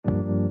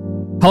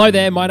Hello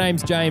there, my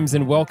name's James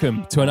and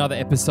welcome to another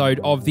episode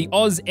of the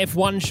Oz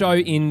F1 Show.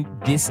 In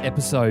this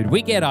episode,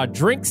 we get our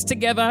drinks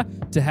together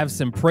to have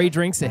some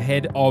pre-drinks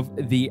ahead of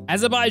the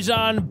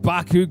Azerbaijan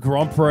Baku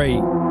Grand Prix.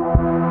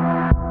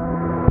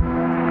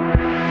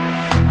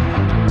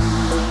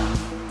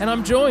 And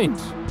I'm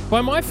joined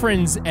by my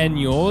friends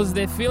and yours.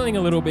 They're feeling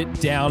a little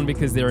bit down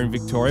because they're in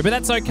Victoria, but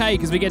that's okay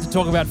because we get to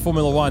talk about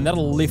Formula One.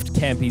 That'll lift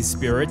Campy's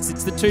spirits.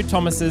 It's the two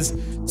Thomases,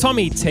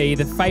 Tommy T,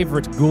 the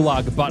favourite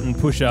gulag button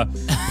pusher,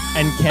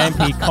 and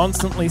Campy,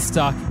 constantly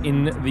stuck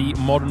in the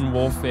Modern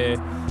Warfare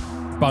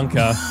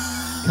bunker.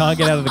 Can't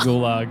get out of the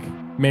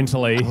gulag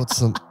mentally. What's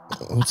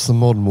the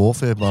Modern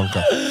Warfare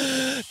bunker?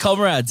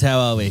 Comrades, how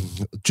are we?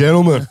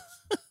 Gentlemen,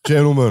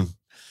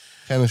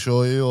 can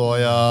assure you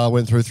I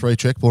went through 3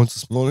 checkpoints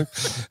this morning,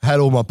 had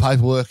all my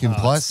paperwork in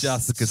place.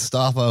 The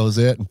Gestapo was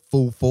out in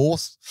full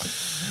force.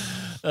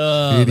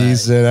 It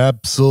is an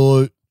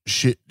absolute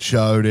shit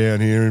show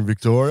down here in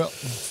Victoria.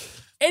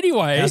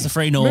 Anyway, how's the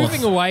free north?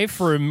 Moving away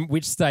from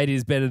which state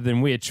is better than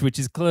which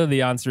is clearly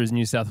the answer is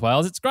New South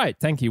Wales. It's great.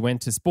 Thank you.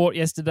 Went to sport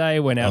yesterday,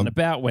 went out and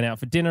about, went out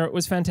for dinner. It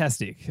was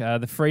fantastic.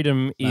 The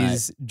freedom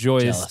is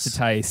joyous to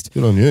taste.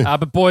 Good on you.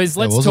 But boys,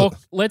 let's talk.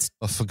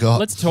 I forgot.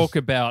 Let's talk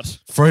about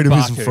freedom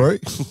Baku. isn't free.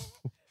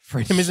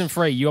 Freedom isn't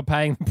free. You're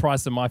paying the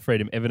price of my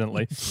freedom,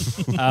 evidently.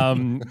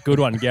 Good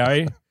one,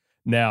 Gary.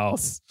 Now,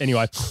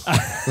 anyway.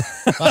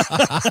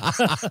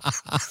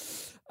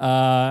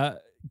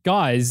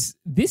 Guys,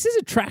 this is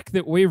a track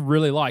that we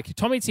really like.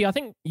 Tommy T, I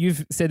think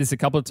you've said this a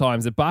couple of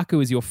times, that Baku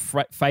is your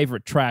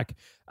favourite track.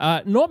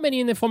 Not many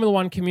in the Formula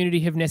One community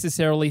have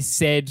necessarily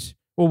said,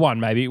 well,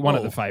 one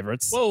of the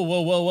favourites.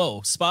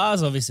 Whoa.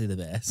 Spa's obviously the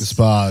best. The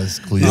Spa's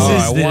clear.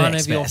 This is the one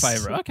next of your best.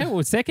 favourite. Okay,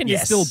 well, second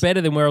is still better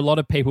than where a lot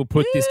of people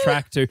put this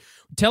track to.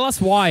 Tell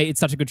us why it's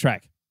such a good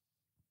track.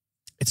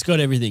 It's got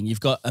everything. You've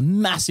got a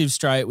massive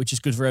straight, which is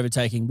good for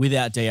overtaking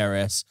without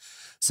DRS.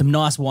 Some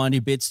nice windy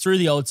bits through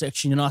the old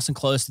section. You're nice and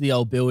close to the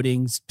old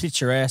buildings,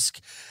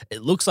 picturesque.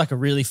 It looks like a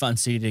really fun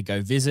city to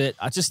go visit.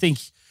 I just think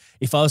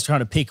if I was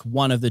trying to pick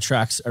one of the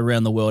tracks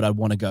around the world I'd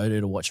want to go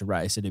to watch a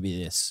race, it'd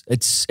be this.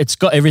 It's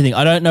got everything.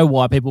 I don't know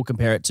why people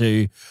compare it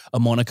to a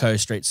Monaco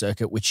street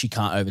circuit, which you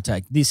can't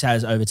overtake. This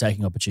has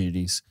overtaking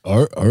opportunities.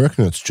 I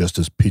reckon it's just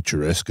as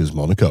picturesque as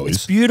Monaco is.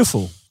 It's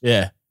beautiful.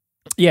 Yeah.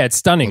 Yeah, it's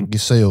stunning. Like you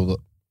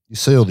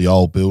see all the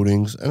old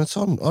buildings, and it's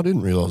on. I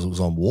didn't realise it was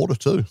on water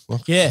too.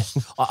 Yeah,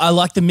 I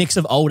like the mix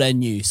of old and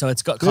new. So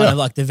it's got kind of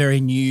like the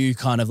very new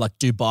kind of like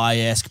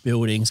Dubai-esque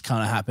buildings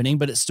kind of happening,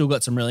 but it's still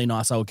got some really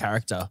nice old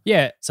character.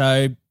 Yeah.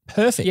 So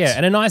perfect. Yeah,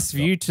 and a nice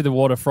view to the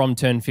water from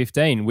turn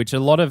 15, which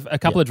a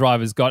couple of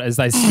drivers got as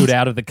they stood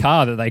out of the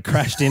car that they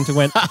crashed into,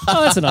 went,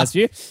 oh, that's a nice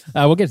view.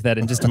 We'll get to that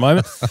in just a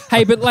moment.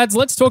 Hey, but lads,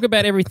 let's talk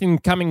about everything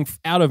coming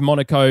out of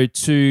Monaco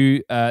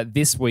to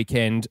this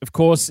weekend. Of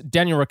course,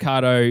 Daniel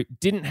Ricciardo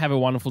didn't have a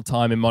wonderful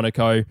time in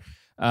Monaco.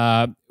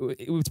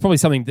 It was probably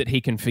something that he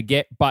can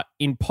forget, but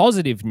in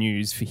positive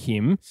news for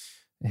him,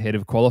 ahead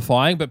of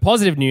qualifying, but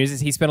positive news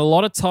is he spent a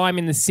lot of time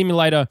in the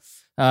simulator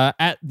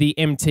at the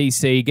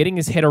MTC, getting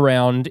his head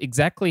around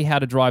exactly how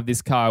to drive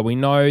this car. We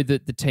know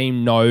that the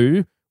team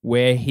know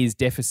where his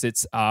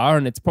deficits are,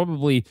 and it's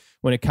probably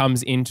when it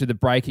comes into the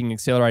braking,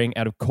 accelerating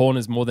out of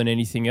corners more than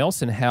anything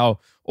else, and how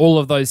all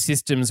of those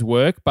systems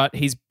work. But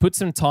he's put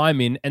some time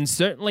in, and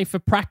certainly for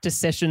practice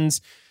sessions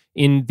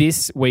in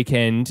this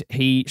weekend,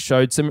 he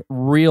showed some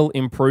real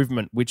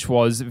improvement, which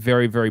was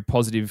very, very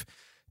positive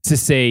to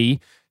see.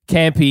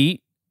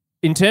 Campy,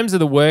 in terms of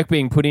the work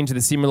being put into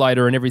the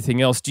simulator and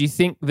everything else, do you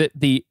think that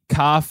the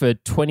car for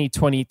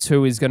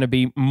 2022 is going to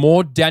be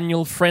more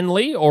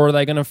Daniel-friendly, or are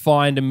they going to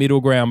find a middle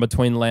ground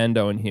between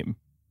Lando and him?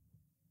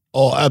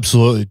 Oh,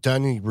 absolutely.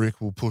 Danny Rick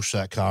will push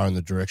that car in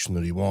the direction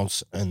that he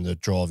wants and the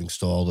driving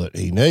style that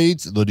he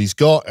needs, that he's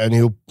got, and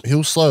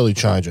he'll slowly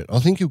change it. I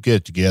think he'll get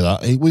it together.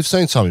 We've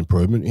seen some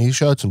improvement. He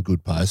showed some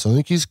good pace. I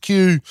think his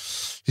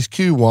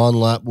Q1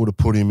 lap would have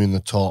put him in the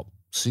top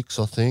 6,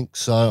 I think.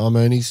 So, I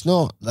mean, he's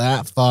not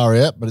that far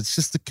out, but it's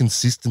just the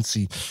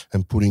consistency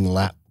and putting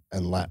lap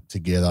and lap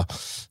together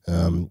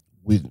in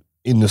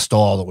the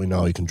style that we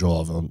know he can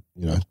drive on,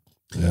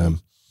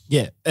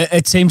 Yeah,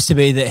 it seems to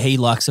be that he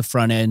likes a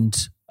front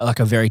end, like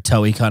a very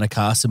towy kind of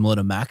car, similar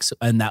to Max,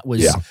 and that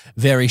was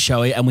very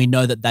showy, and we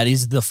know that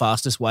is the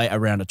fastest way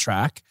around a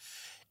track.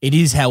 It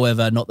is,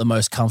 however, not the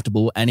most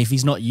comfortable, and if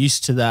he's not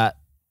used to that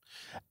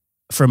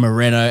from a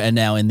Renault and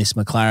now in this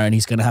McLaren,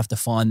 he's going to have to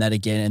find that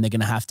again, and they're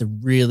going to have to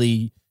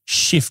really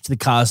shift the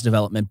car's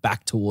development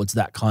back towards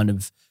that kind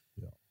of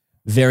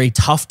very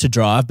tough to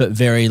drive but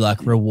very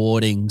like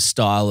rewarding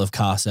style of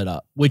car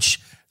setup, which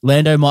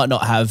Lando might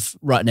not have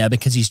right now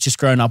because he's just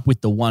grown up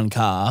with the one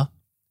car.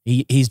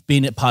 He's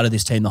been a part of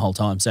this team the whole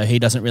time, so he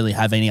doesn't really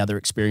have any other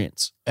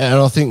experience. And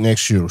I think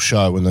next year will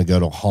show when they go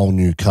to a whole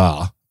new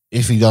car.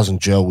 If he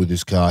doesn't gel with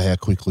this car, how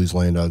quickly is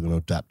Lando going to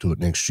adapt to it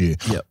next year?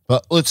 Yep.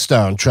 But let's stay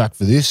on track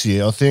for this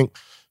year. I think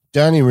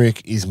Danny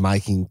Rick is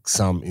making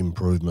some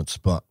improvements,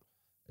 but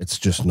it's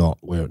just not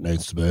where it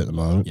needs to be at the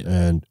moment,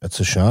 and it's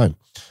a shame.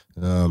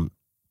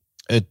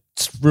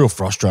 it's real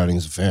frustrating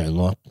as a fan.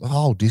 Like the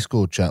whole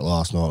Discord chat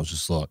last night was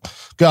just like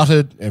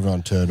gutted.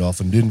 Everyone turned off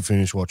and didn't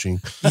finish watching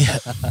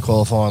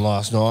qualifying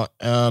last night.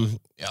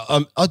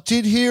 I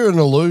did hear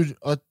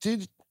I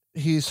did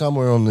hear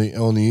somewhere on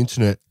the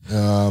internet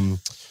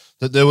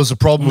that there was a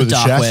problem with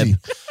his chassis.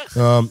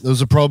 There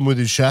was a problem with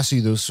his chassis.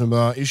 There was some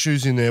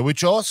issues in there,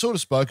 which I sort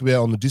of spoke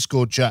about on the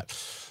Discord chat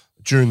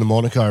during the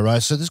Monaco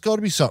race. So there's got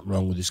to be something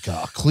wrong with this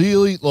car.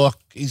 Clearly, like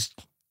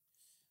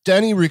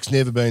Danny Rick's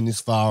never been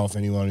this far off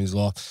anyone in his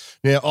life.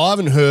 Now, I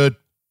haven't heard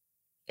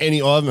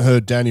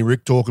Danny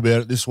Rick talk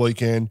about it this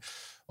weekend.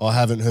 I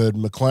haven't heard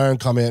McLaren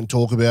come out and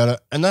talk about it.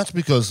 And that's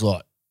because,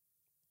 like,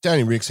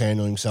 Danny Rick's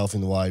handling himself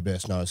in the way he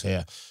best knows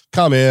how.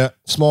 Come out,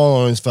 smile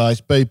on his face,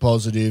 be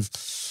positive,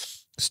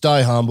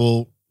 stay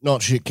humble,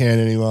 not shit can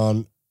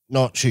anyone,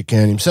 not shit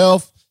can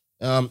himself.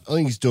 I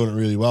think he's doing it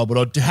really well.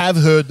 But I have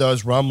heard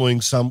those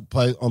rumblings on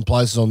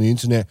places on the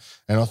internet,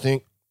 and I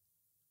think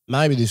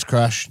maybe this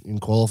crash in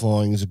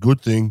qualifying is a good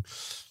thing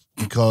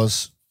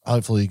because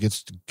hopefully he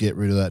gets to get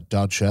rid of that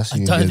dud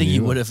chassis. I don't think he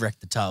would have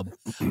wrecked the tub.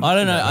 I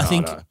don't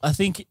know. I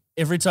think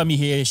every time you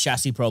hear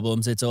chassis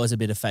problems, it's always a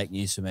bit of fake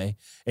news for me.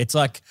 It's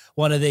like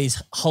one of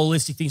these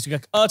holistic things. We go,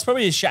 oh, it's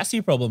probably a chassis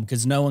problem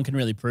because no one can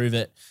really prove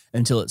it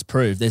until it's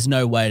proved. There's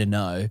no way to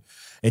know.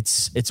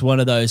 It's one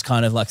of those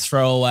kind of like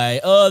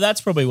throwaway, oh,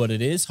 that's probably what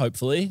it is,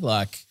 hopefully.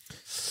 Like,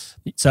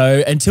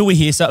 so until we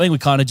hear something, we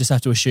kind of just have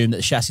to assume that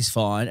the chassis is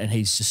fine and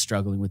he's just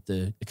struggling with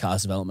the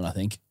car's development, I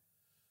think.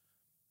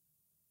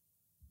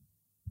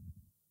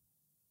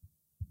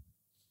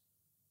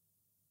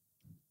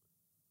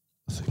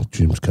 I think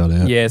Jim's cut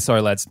out. Yeah,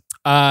 sorry, lads.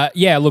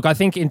 Look, I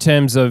think in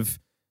terms of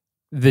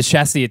the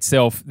chassis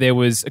itself, there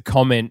was a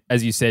comment,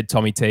 as you said,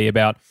 Tommy T,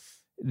 about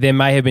there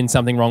may have been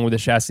something wrong with the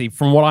chassis.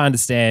 From what I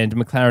understand,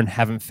 McLaren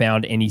haven't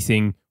found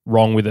anything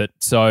wrong with it.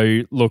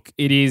 So, look,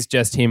 it is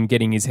just him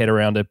getting his head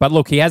around it. But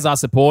look, he has our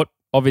support,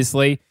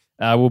 obviously.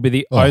 We'll be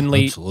the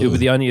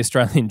only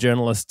Australian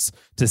journalists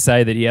to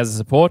say that he has a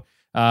support.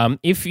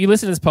 If you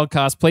listen to this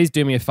podcast, please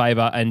do me a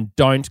favour and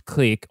don't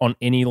click on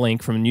any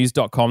link from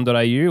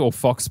news.com.au or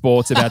Fox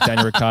Sports about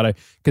Daniel Ricciardo,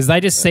 because they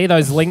just see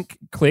those link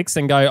clicks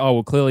and go, oh,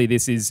 well, clearly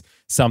this is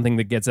something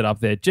that gets it up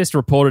there. Just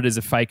report it as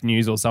a fake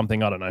news or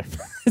something. I don't know.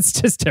 It's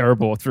just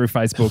terrible through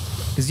Facebook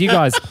because you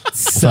guys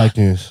fake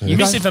news. Yeah.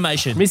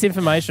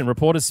 Misinformation.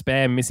 Reporters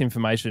spam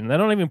misinformation. They're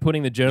not even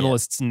putting the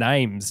journalists'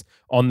 names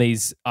on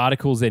these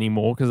articles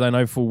anymore because they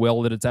know full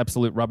well that it's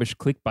absolute rubbish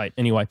clickbait.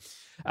 Anyway.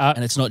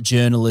 And it's not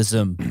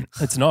journalism.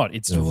 It's not.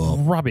 It's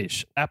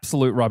rubbish.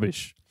 Absolute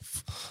rubbish.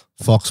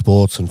 Fox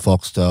Sports and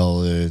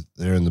Foxtel,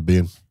 they're in the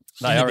bin.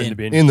 They are in the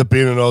bin. In the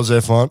bin at Oz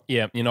F1.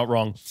 Yeah, you're not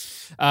wrong.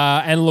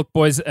 And look,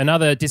 boys,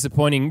 another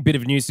disappointing bit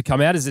of news to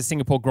come out is the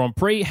Singapore Grand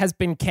Prix has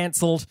been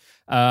cancelled.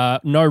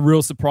 No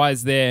real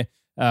surprise there.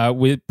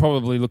 We're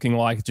probably looking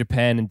like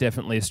Japan and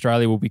definitely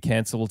Australia will be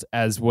cancelled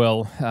as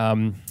well.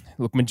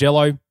 Look,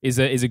 Mugello is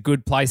a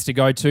good place to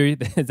go to.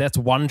 That's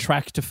one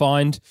track to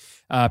find.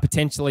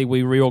 Potentially,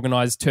 we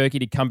reorganise Turkey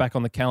to come back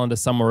on the calendar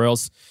somewhere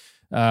else.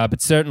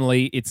 But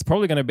certainly, it's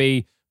probably going to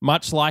be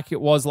much like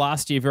it was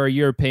last year, very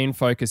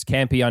European-focused.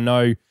 Campy, I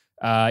know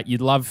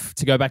you'd love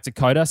to go back to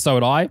COTA. So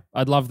would I.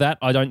 I'd love that.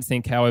 I don't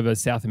think, however,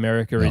 South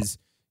America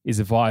is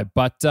a vibe.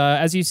 But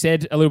as you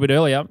said a little bit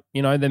earlier,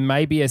 you know, there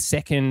may be a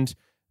second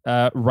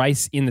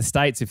race in the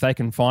States if they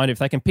can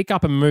pick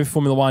up and move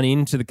Formula One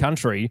into the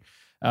country.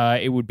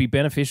 It would be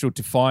beneficial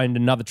to find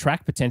another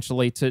track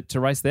potentially to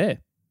race there.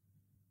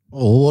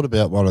 Well, what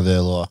about one of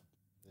their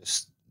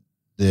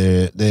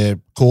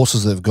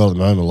courses they've got at the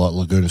moment, like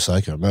Laguna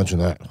Seca? Imagine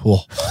that.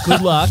 Oh.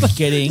 Good luck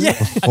getting a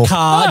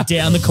car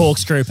down the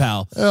corkscrew,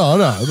 pal. Yeah, I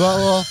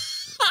know,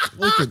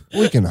 but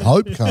we can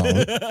hope, can't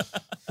we?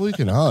 We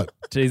can hope.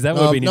 Jeez, that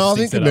would be an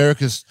interesting I think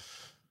America's.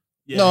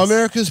 Yes. No,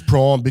 America's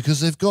prime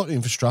because they've got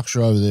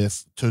infrastructure over there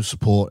to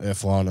support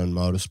F1 and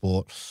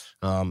motorsport.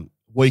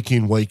 Week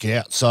in, week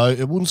out. So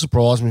it wouldn't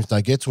surprise me if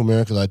they get to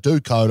America, they do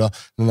COTA,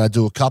 and they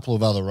do a couple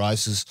of other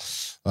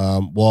races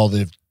while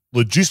they've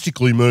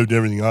logistically moved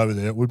everything over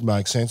there. It would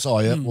make sense. Oh,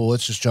 yeah, well,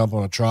 let's just jump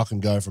on a truck and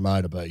go from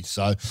A to B.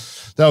 So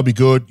that would be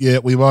good. Yeah,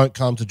 we won't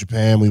come to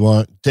Japan. We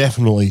won't.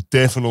 Definitely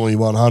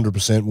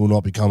 100% will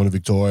not be coming to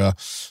Victoria.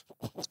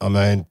 I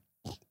mean,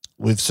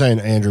 we've seen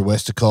Andrew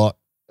Westacott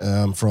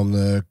from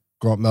the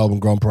Melbourne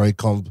Grand Prix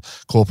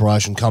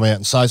Corporation come out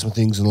and say some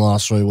things in the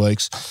last 3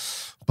 weeks,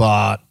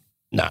 but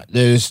no,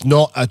 there's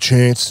not a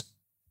chance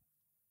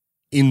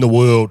in the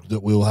world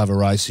that we'll have a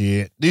race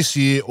here this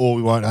year, or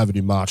we won't have it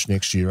in March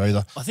next year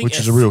either, which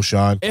is a real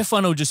shame.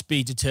 F1 will just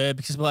be deterred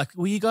because we're like,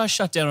 well, you guys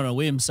shut down on a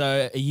whim,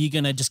 so are you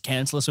going to just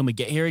cancel us when we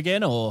get here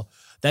again, or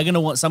they're going to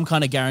want some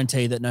kind of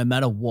guarantee that no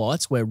matter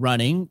what, we're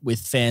running with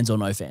fans or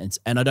no fans?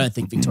 And I don't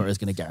think Victoria's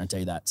going to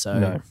guarantee that.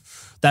 So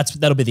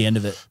that'll be the end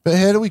of it. But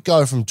how do we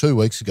go from 2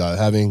 weeks ago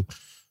having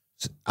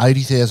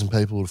 80,000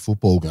 people at a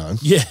football game?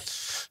 Yeah.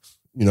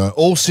 You know,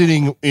 all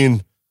sitting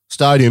in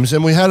stadiums,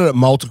 and we had it at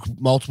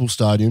multiple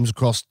stadiums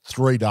across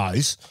 3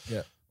 days.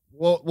 Yeah.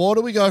 Well, why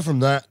do we go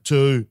from that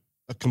to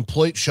a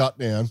complete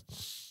shutdown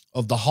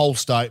of the whole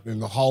state and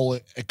the whole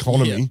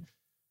economy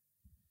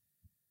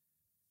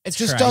It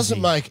just crazy.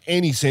 doesn't make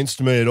any sense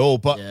to me at all.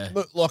 But Yeah.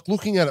 like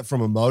looking at it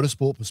from a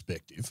motorsport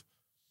perspective,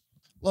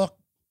 like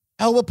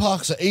Albert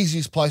Park's the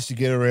easiest place to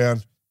get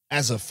around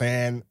as a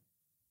fan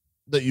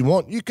that you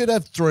want. You could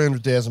have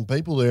 300,000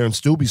 people there and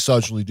still be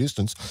socially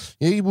distanced.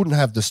 Yeah, you wouldn't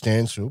have the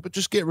stands filled, but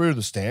just get rid of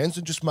the stands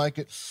and just make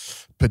it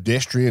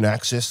pedestrian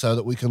access so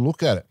that we can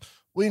look at it.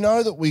 We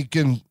know that we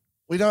don't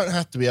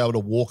have to be able to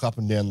walk up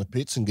and down the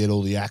pits and get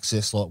all the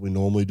access like we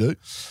normally do.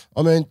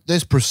 I mean,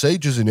 there's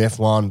procedures in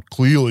F1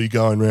 clearly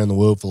going around the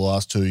world for the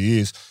last 2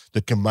 years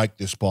that can make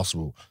this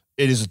possible.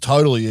 It is a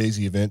totally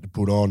easy event to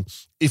put on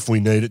if we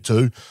need it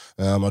to.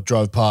 I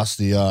drove past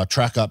the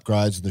track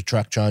upgrades and the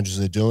track changes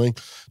they're doing.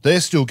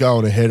 They're still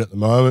going ahead at the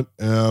moment.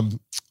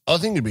 I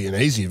think it'd be an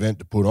easy event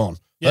to put on.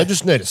 Yeah. They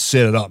just need to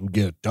set it up and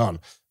get it done.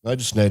 They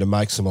just need to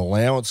make some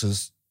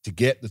allowances to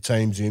get the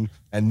teams in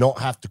and not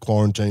have to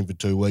quarantine for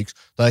 2 weeks.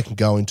 They can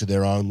go into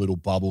their own little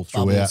bubble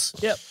throughout. Bubbles.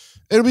 Yep.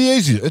 It'll be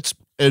easy.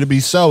 It'll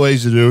be so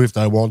easy to do if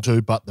they want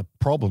to, but the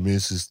problem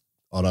is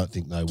I don't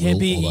think they will. Can't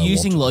be or they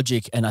using want to.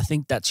 logic, and I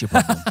think that's your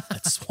problem.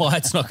 That's why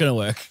it's not going to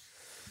work.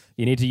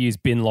 You need to use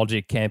bin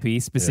logic,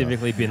 Campy,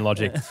 specifically bin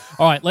logic.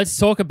 All right, let's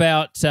talk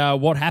about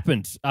what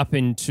happened up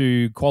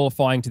into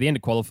qualifying, to the end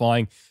of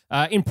qualifying.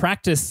 In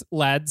practice,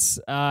 lads,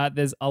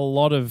 there's a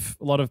lot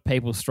of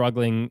people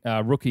struggling,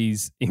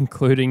 rookies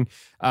including.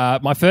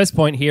 My first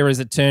point here is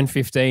at turn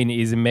 15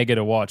 is mega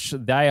to watch.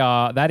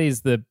 That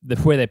is the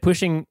where they're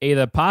pushing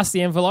either past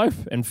the envelope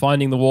and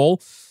finding the wall,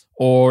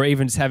 or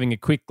even just having a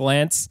quick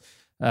glance.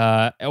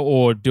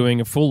 Or doing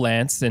a full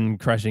lance and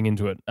crashing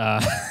into it.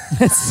 But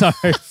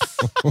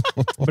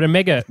a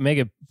mega,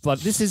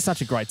 this is such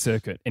a great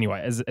circuit.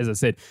 Anyway, as I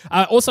said,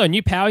 also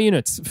new power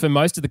units for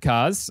most of the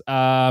cars,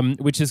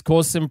 which has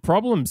caused some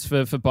problems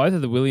for both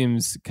of the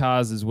Williams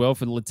cars as well,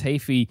 for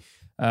Latifi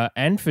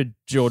and for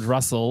George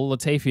Russell.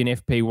 Latifi in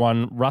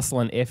FP1,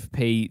 Russell in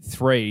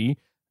FP3.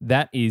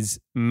 That is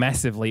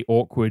massively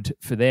awkward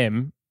for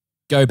them.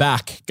 Go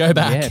back.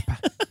 Yeah,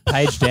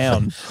 page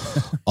down.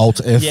 Alt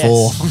F4.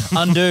 Yes.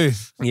 Undo.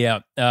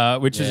 Yeah,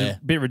 which is a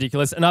bit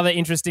ridiculous. Another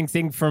interesting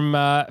thing from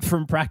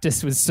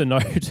practice was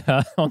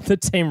Tsunoda on the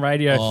team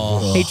radio.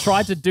 Oh. He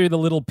tried to do the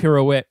little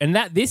pirouette, and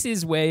this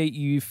is where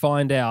you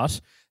find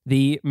out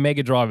the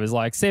mega drivers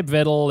like Seb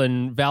Vettel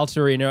and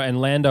Valtteri and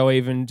Lando,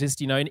 even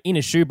just in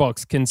a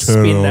shoebox can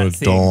spin on that a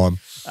thing.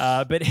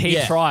 dime. But he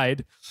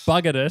tried,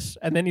 buggered it,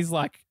 and then he's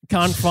like,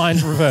 can't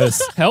find reverse.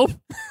 Help.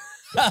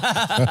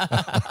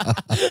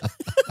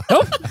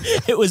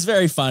 It was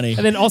very funny.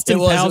 And then Austin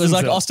Powers. Powers It was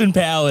like himself. Austin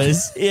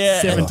Powers.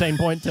 Yeah.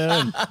 17-point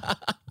turn.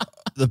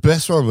 The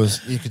best one was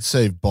you could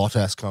see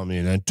Bottas come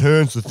in and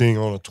turns the thing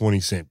on a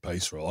 20-cent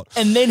piece, right?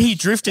 And then he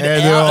drifted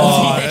And out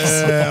of the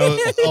exit.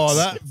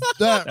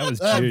 that was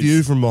that juice.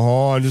 view from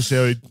behind, just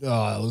how he. It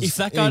was If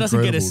that guy doesn't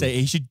get a incredible. seat,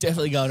 he should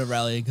definitely go to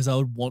rallying because I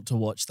would want to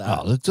watch that.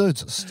 Oh, the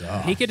dude's a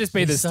star. He could just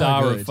be the He's so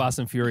star of good. Fast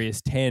and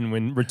Furious 10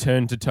 when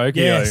Return to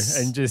Tokyo, Yes.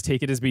 and he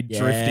could just be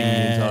drifting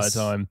the entire Yes.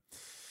 time.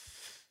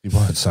 He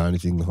won't say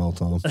anything the whole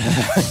time.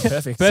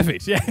 Perfect.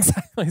 Perfect. Yeah,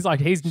 exactly. He's like,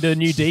 he's the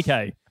new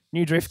DK,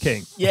 new Drift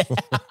King. Yeah.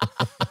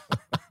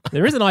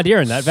 There is an idea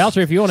in that.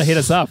 Valtteri, if you want to hit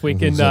us up, we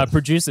can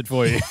produce it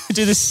for you.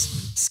 Do this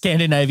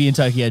Scandinavian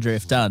Tokyo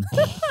drift. Done.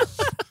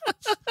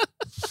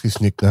 His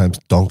nickname's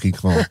Donkey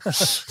Kong.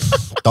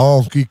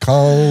 Donkey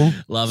Kong.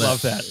 Love it.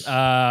 Love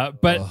that.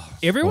 But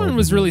everyone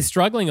was really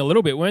struggling a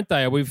little bit, weren't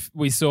they?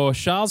 We saw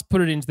Charles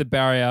put it into the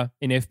barrier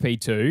in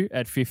FP2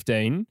 at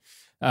 15.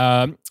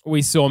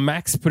 We saw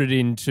Max put it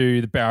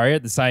into the barrier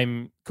at the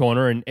same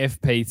corner in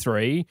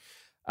FP3.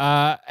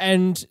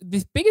 And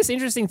the biggest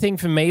interesting thing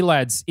for me,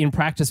 lads, in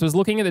practice was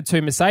looking at the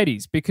two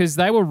Mercedes, because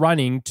they were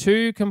running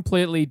two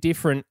completely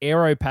different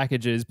aero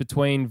packages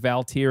between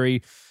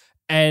Valtteri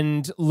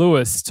and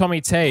Lewis. Tommy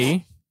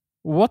T,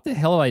 what the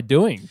hell are they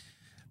doing?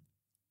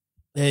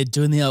 They're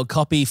doing the old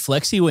copy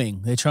flexi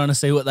wing. They're trying to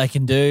see what they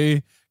can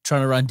do,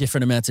 trying to run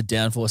different amounts of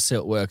downforce, see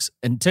what works.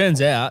 And it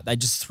turns out they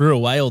just threw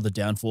away all the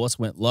downforce,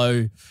 went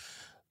low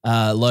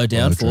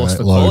downforce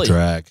for low quality.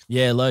 drag.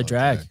 Yeah, low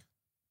drag.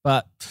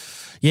 But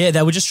yeah,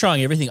 they were just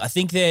trying everything. I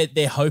think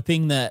they're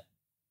hoping that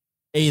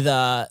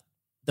either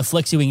the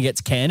flexi wing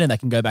gets canned and they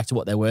can go back to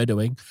what they were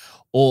doing,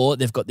 or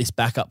they've got this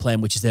backup plan,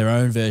 which is their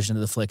own version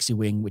of the flexi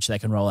wing, which they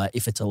can roll out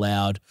if it's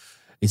allowed.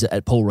 Is it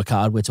at Paul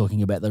Ricard? We're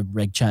talking about the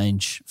reg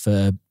change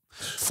for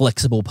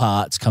flexible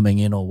parts coming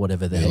in or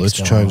whatever. Yeah, let's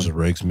change the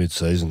regs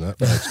mid-season. That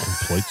makes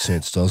complete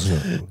sense,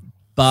 doesn't it?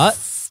 But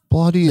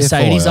Bloody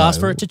Mercedes FIA. asked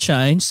for it to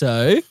change,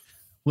 so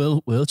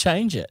we'll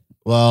change it.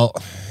 Well,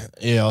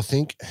 yeah, I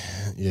think,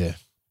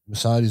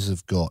 Mercedes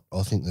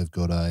I think they've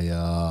got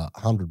a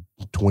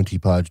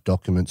 120-page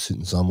document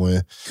sitting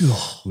somewhere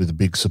with a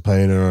big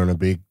subpoena and a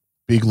big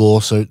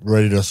lawsuit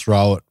ready to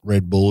throw at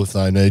Red Bull if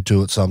they need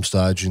to at some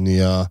stage in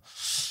the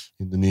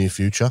near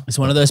future. It's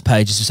one of those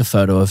pages, just a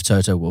photo of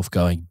Toto Wolff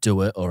going,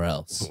 do it or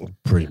else.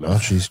 Pretty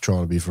much. He's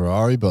trying to be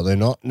Ferrari, but they're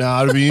not.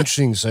 No, it'll be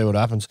interesting to see what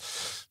happens.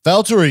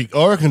 Valtteri,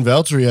 I reckon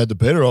Valtteri had the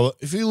better of it.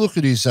 If you look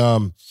at his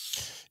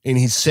in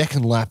his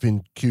second lap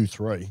in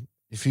Q3,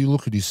 if you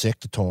look at his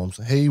sector times,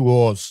 he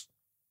was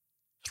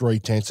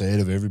 3/10 ahead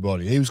of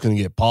everybody. He was going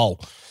to get pole.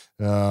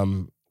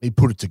 He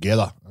put it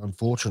together.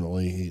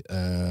 Unfortunately,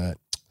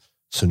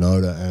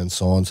 Sonoda and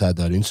Sainz had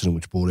that incident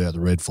which brought out the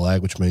red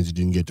flag, which means he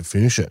didn't get to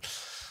finish it.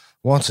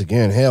 Once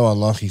again, how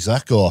unlucky is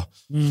that guy?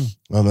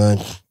 I mean,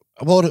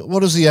 what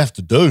does he have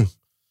to do?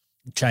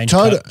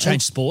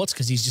 Change sports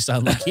because he's just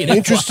unlucky.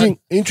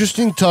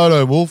 Interesting.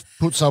 Toto Wolff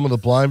put some of the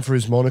blame for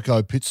his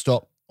Monaco pit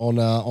stop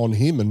on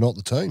him and not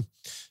the team.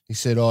 He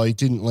said, he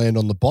didn't land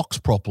on the box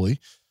properly,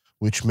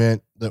 which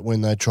meant that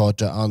when they tried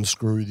to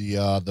unscrew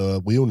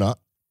the wheel nut,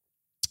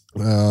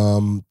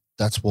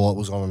 that's why it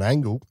was on an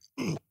angle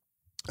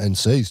and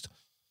seized.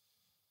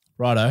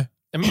 Righto.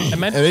 And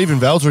even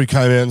Valtteri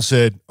came out and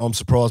said, I'm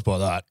surprised by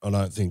that. I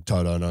don't think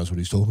Toto knows what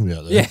he's talking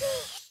about there. Yeah.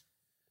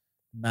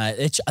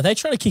 Mate, are they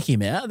trying to kick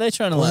him out? Are they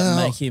trying to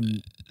make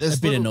him a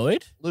bit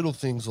annoyed? Little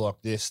things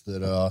like this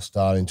that are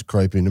starting to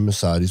creep into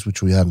Mercedes,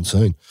 which we haven't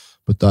seen,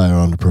 but they are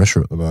under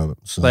pressure at the moment.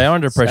 So. They are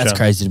under pressure. That's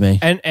crazy to me.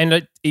 And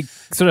it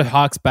sort of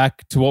harks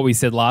back to what we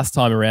said last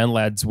time around,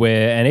 lads,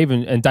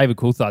 and David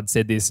Coulthard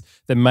said this,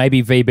 that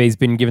maybe VB's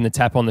been given the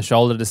tap on the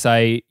shoulder to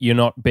say you're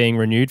not being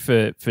renewed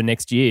for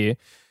next year.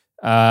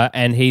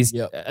 And he's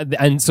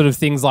and sort of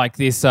things like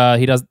this.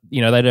 He does,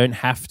 they don't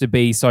have to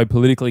be so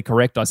politically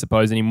correct, I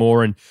suppose,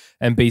 anymore,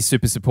 and be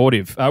super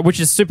supportive, which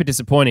is super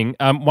disappointing.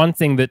 One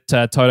thing that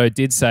Toto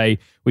did say,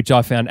 which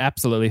I found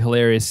absolutely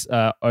hilarious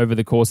over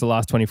the course of the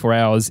last 24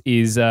 hours,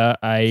 is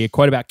a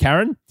quote about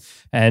Karen,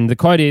 and the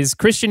quote is,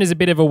 "Christian is a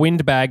bit of a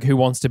windbag who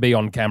wants to be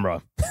on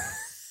camera."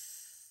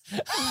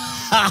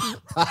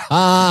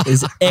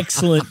 Is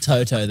excellent,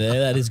 Toto. There,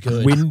 that is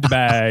good.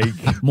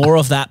 Windbag. More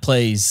of that,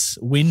 please.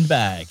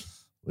 Windbag.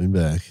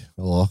 Windbag.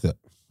 I like it.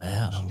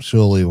 Wow.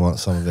 Surely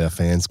some of our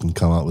fans can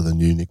come up with a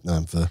new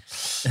nickname for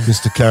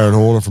Mr. Karen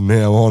Horner from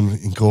now on,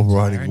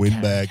 incorporating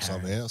Windbag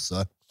somehow.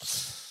 So,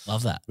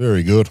 love that.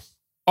 Very good.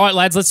 All right,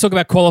 lads, let's talk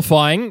about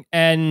qualifying.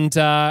 And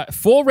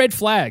 4 red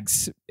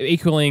flags,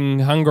 equaling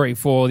Hungary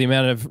for the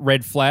amount of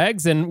red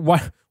flags. And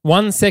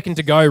 1 second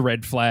to go,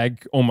 red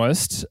flag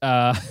almost.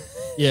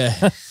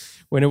 Yeah.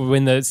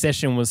 When the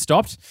session was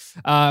stopped.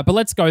 But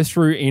let's go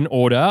through in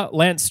order.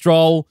 Lance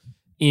Stroll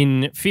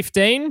in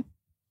 15,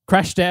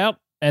 crashed out,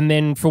 and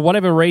then for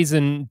whatever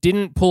reason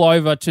didn't pull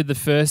over to the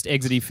first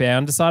exit he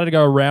found, decided to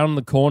go around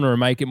the corner and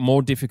make it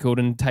more difficult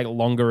and take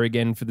longer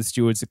again for the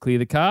stewards to clear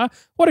the car.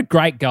 What a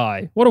great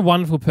guy. What a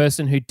wonderful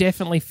person who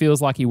definitely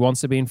feels like he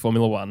wants to be in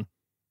Formula One.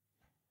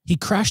 He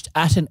crashed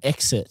at an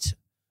exit.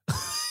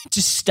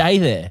 Just stay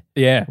there.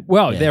 Yeah.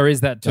 Well, there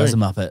is that too. That's a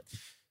Muppet.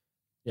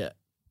 Yeah.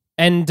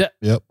 And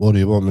yep. What do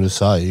you want me to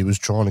say? He was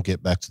trying to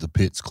get back to the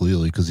pits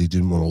clearly because he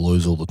didn't want to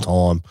lose all the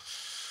time.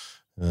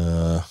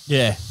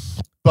 Yeah.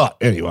 But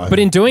anyway. But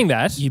in doing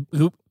that,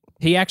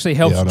 he actually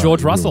helped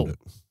George Russell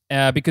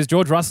because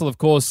George Russell, of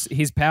course,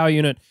 his power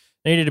unit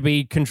needed to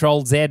be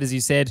Control Z, as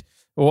you said,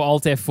 or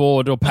Alt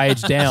F4 or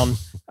page down.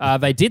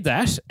 They did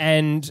that,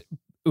 and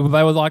they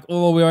were like,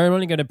 we're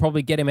only going to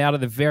probably get him out of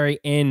the very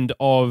end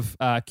of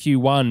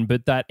Q1,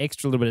 but that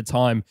extra little bit of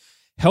time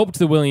helped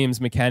the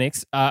Williams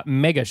mechanics.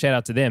 Mega shout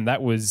out to them.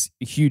 That was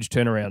a huge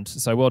turnaround.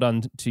 So well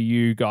done to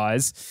you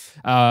guys.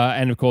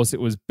 And of course,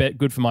 it was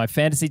good for my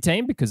fantasy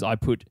team because I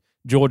put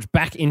George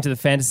back into the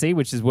fantasy,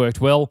 which has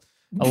worked well,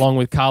 along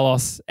with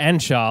Carlos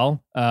and Charles,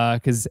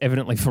 because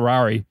evidently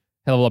Ferrari,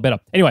 hell of a lot better.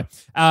 Anyway,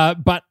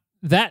 but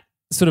that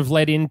sort of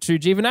led into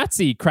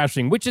Giovinazzi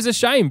crashing, which is a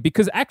shame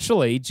because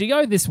actually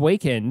Gio this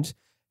weekend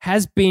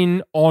has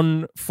been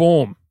on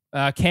form.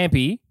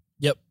 Campy.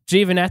 Yep.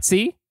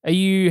 Giovinazzi, are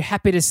you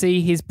happy to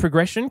see his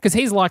progression? Because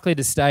he's likely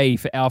to stay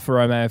for Alfa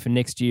Romeo for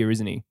next year,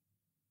 isn't he?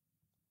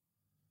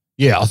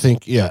 Yeah, I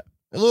think, yeah.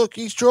 Look,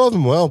 he's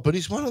driving well, but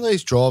he's one of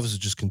these drivers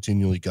that just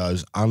continually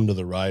goes under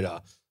the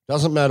radar.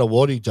 Doesn't matter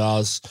what he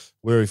does,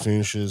 where he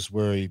finishes,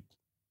 where he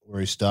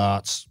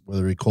starts,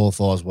 whether he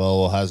qualifies well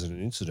or has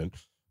an incident.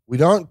 We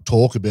don't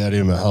talk about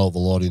him a hell of a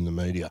lot in the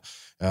media.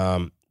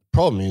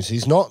 Problem is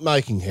he's not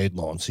making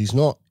headlines. He's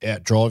not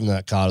out driving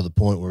that car to the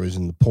point where he's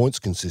in the points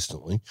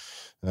consistently.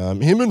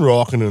 Him and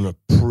Raikkonen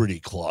are pretty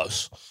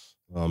close.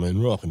 I mean,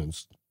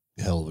 Raikkonen's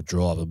a hell of a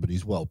driver, but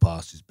he's well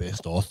past his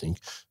best, I think.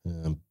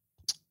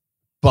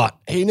 But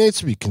he needs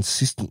to be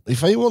consistent.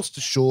 If he wants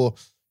to shore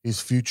his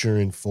future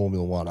in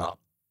Formula One up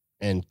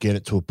and get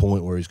it to a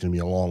point where he's going to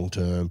be a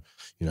long-term,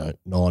 9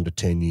 to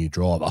 10-year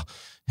driver,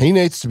 he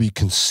needs to be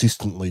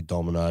consistently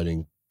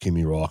dominating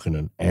Kimi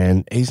Raikkonen,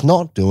 and he's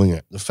not doing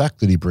it. The fact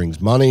that he brings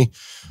money,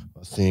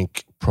 I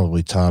think,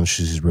 probably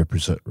tarnishes his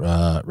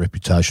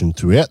reputation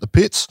throughout the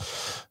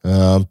pits.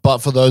 But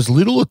for those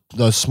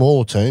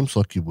smaller teams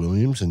like your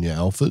Williams and your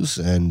Alphas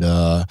and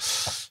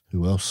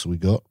who else we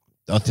got?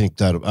 I think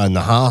that, and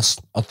the Haas,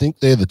 I think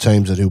they're the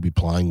teams that he'll be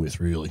playing with,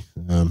 really.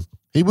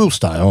 He will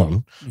stay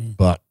on,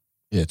 but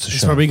yeah, it's a shame.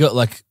 He's probably got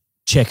like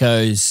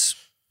Checo's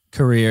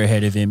career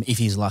ahead of him if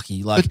he's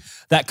lucky.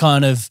 That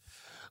kind of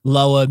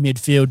lower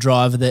midfield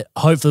driver that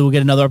hopefully will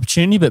get another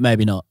opportunity, but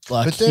maybe not.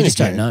 But then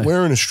again, don't know.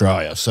 We're in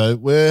Australia, so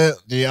we're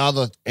the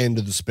other end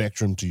of the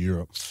spectrum to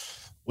Europe.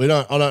 I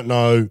don't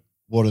know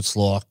what it's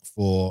like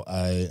for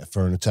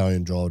an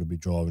Italian driver to be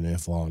driving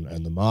F1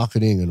 and the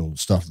marketing and all the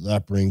stuff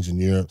that brings in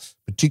Europe,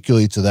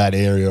 particularly to that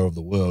area of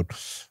the world.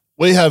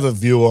 We have a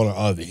view on it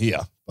over here,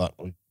 but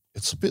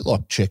it's a bit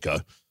like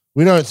Checo.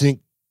 We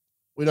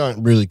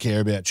don't really care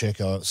about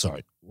Checo.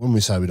 Sorry, when we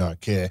say we don't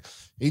care,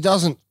 he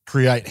doesn't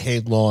create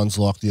headlines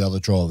like the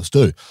other drivers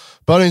do.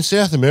 But in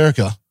South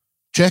America,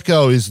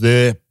 Checo is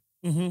their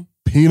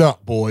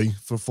peanut boy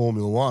for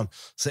Formula One.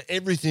 So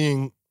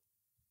everything,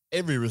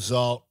 every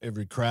result,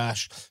 every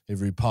crash,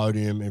 every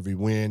podium, every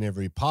win,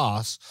 every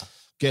pass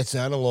gets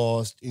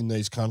analysed in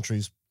these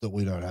countries that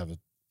we don't have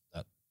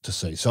that to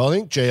see. So I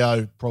think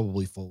Gio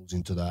probably falls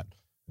into that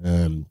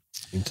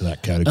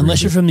category.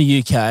 Unless you're from the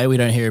UK, we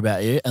don't hear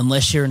about you.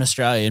 Unless you're an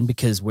Australian,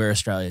 because we're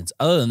Australians.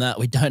 Other than that,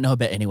 we don't know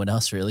about anyone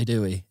else really,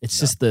 do we? It's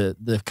just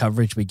the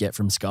coverage we get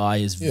from Sky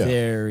is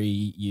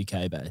very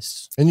UK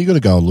based. And you got to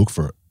go and look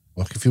for it.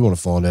 Like if you want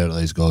to find out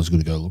these guys, you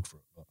got to go look for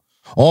it.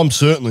 I'm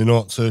certainly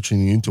not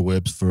searching the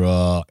interwebs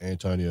for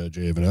Antonio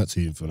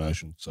Giovinazzi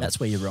information. So. That's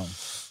where you're wrong.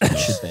 It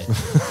should be.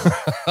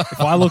 If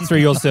I look through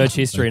your search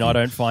history and I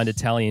don't find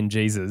Italian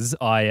Jesus,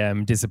 I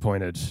am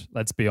disappointed.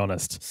 Let's be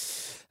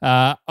honest.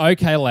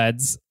 Okay,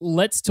 lads,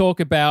 let's talk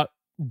about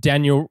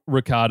Daniel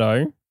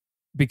Ricciardo,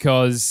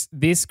 because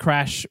this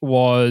crash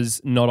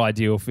was not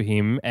ideal for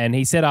him. And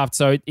he said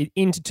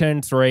into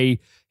turn 3,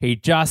 he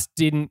just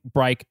didn't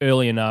brake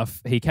early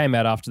enough. He came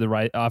out after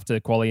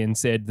the quali and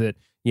said that,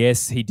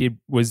 yes, he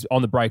was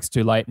on the brakes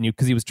too late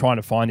because he was trying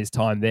to find his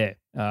time there.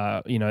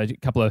 A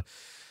couple of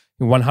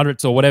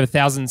 100ths or whatever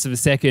thousandths of a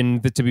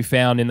second to be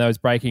found in those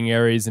braking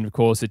areas. And of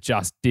course, it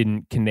just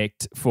didn't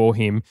connect for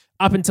him.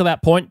 Up until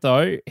that point,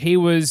 though, he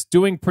was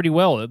doing pretty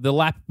well. The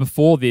lap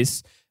before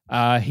this,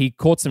 he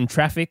caught some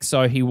traffic,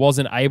 so he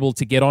wasn't able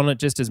to get on it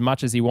just as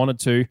much as he wanted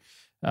to,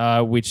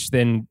 which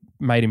then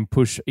made him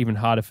push even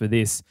harder for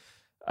this.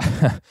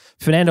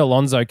 Fernando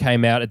Alonso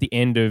came out at the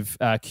end of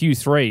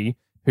Q3,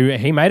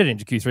 he made it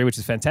into Q3, which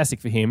is fantastic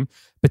for him,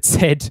 but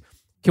said,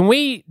 can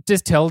we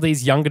just tell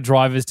these younger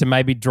drivers to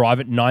maybe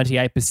drive at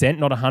 98%,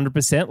 not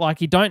 100%?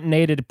 Like, you don't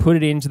need to put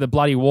it into the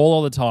bloody wall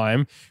all the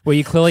time where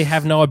you clearly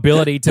have no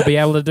ability to be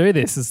able to do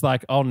this. It's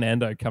like old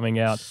Nando coming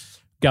out,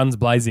 guns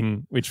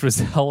blazing, which was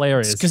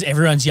hilarious. Because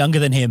everyone's younger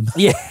than him.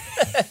 Yeah.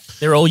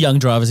 They're all young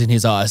drivers in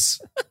his eyes.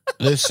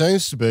 There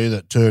seems to be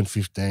that turn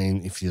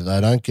 15, if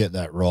they don't get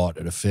that right,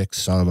 it affects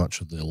so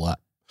much of their lap.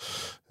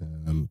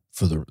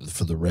 For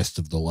the rest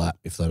of the lap,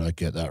 if they don't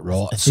get that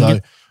right, so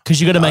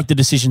because you got to make the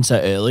decision so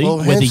early,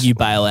 whether you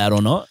bail out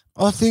or not.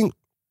 I think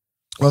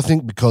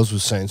because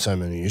we've seen so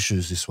many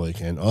issues this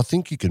weekend, I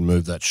think you can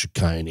move that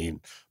chicane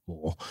in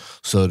more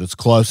so that it's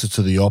closer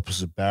to the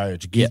opposite barrier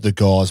to give the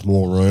guys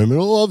more room.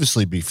 It'll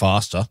obviously be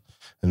faster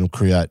and it'll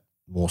create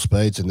more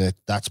speeds, and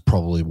that's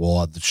probably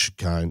why the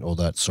chicane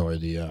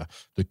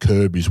the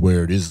curb is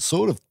where it is. It's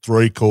sort of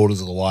 3/4 of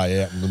the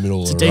way out in the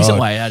middle of the road. It's a decent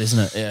way out, isn't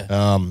it?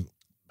 Yeah.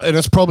 And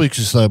it's probably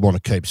because they want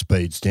to keep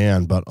speeds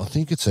down, but I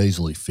think it's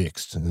easily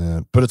fixed.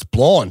 But it's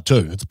blind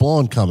too. It's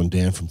blind coming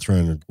down from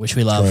 300, which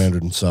we love,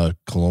 300 and so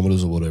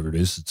kilometres or whatever it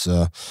is. It's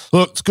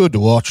look, it's good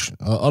to watch.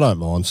 I don't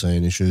mind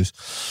seeing issues,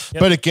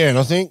 but again,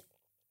 I think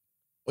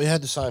we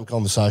had the same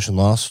conversation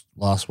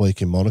last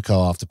week in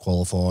Monaco after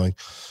qualifying.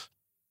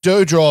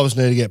 Do drivers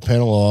need to get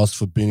penalised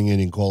for binning it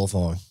in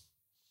qualifying?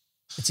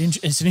 It's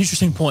an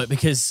interesting point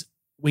because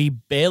we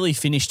barely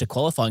finished a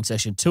qualifying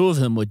session. 2 of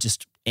them were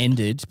just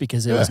ended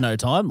because there was no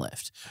time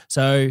left.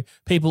 So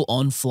people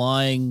on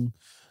flying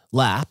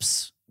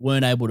laps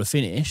weren't able to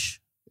finish.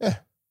 Yeah.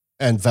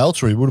 And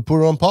Valtteri would have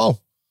put it on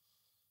pole.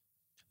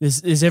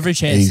 There's every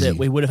chance that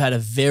we would have had a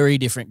very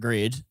different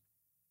grid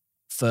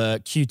for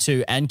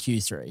Q2 and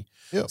Q3.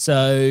 Yep.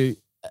 So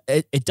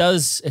it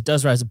does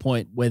raise a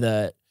point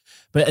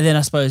but then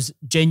I suppose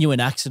genuine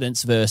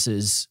accidents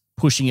versus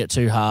pushing it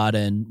too hard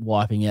and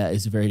wiping out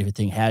is a very different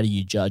thing. How do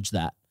you judge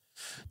that?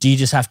 Do you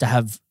just have to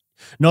have,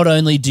 not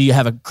only do you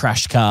have a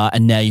crashed car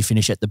and now you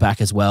finish at the back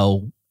as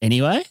well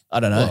anyway? I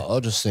don't know. Well, I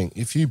just think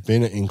if you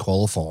bin it in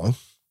qualifying,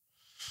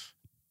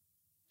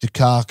 the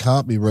car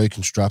can't be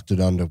reconstructed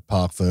under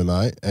Parc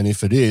Fermé. And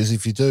if it is,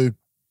 if you do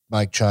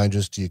make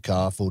changes to your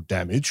car for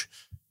damage,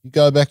 you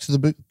go to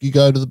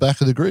the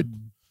back of the grid.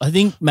 I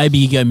think maybe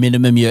you go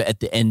minimum, you're at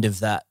the end of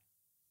that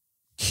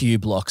Q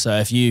block. So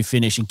if you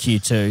finish in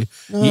Q2,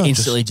 you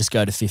instantly just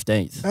go to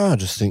 15th. I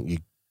just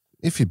think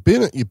if you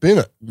bin it, you bin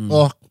it.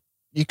 Like,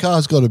 your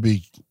car's got to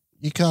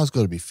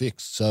be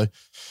fixed. So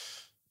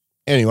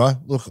anyway,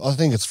 look, I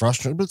think it's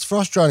frustrating, but it's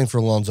frustrating for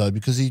Alonso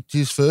because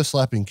his first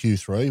lap in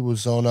Q3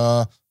 was on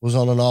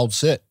an old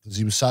set because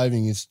he was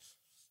saving his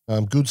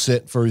good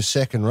set for his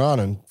second run,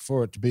 and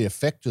for it to be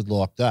affected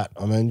like that,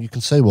 I mean, you can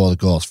see why the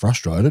guy's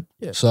frustrated.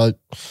 Yeah. So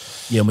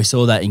and we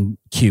saw that in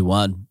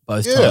Q1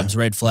 both times,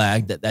 red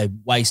flag, that they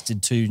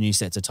wasted 2 new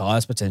sets of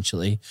tyres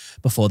potentially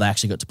before they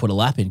actually got to put a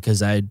lap in because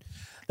they'd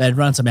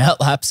run some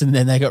out laps and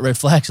then they got red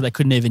flags, so they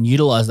couldn't even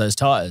utilise those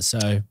tyres.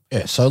 So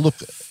so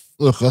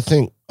look, I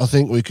think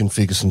we can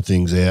figure some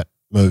things out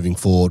moving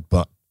forward,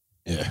 but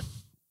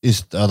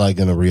are they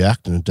going to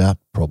react and adapt?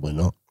 Probably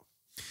not.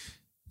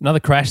 Another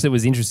crash that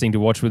was interesting to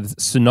watch with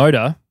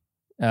Tsunoda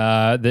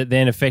that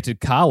then affected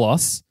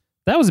Carlos.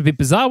 That was a bit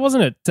bizarre,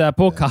 wasn't it?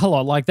 Poor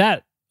Carlos, like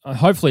that.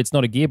 Hopefully it's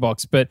not a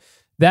gearbox, but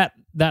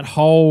that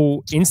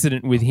whole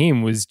incident with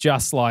him was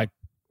just like,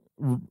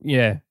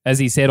 yeah, as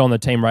he said on the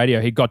team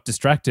radio, he got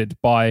distracted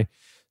by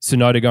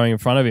Tsunoda going in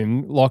front of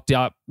him, locked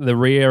up the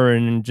rear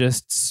and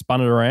just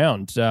spun it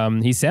around.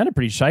 He sounded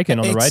pretty shaken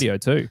on the radio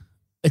too.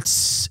 It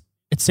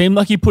seemed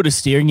like he put a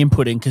steering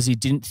input in because he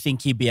didn't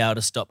think he'd be able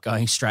to stop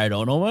going straight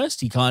on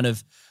almost. He kind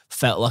of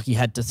felt like he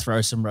had to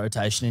throw some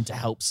rotation in to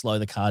help slow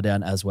the car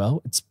down as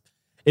well.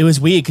 It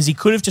was weird because he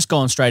could have just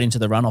gone straight into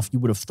the runoff, you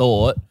would have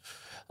thought.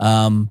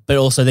 But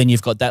also then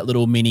you've got that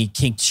little mini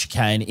kinked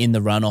chicane in the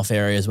runoff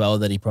area as well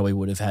that he probably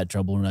would have had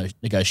trouble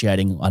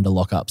negotiating under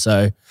lockup.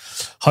 So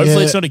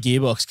hopefully it's not a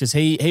gearbox because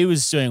he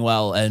was doing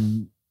well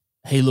and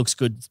he looks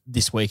good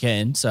this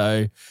weekend.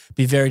 So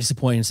be very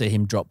disappointing to see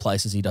him drop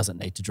places he doesn't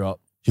need to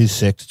drop. His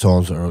sector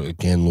times are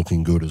again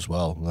looking good as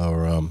well.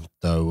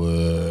 They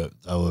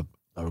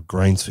were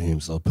greens for him,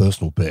 so they were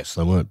personal best.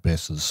 They weren't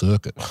best of the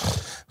circuit.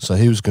 So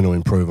he was going to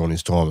improve on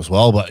his time as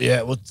well. But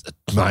yeah,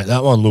 mate,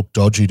 that one looked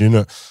dodgy, didn't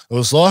it? It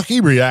was like he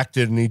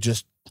reacted and he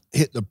just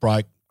hit the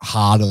brake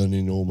harder than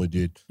he normally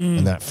did.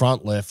 And that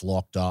front left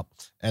locked up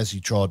as he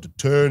tried to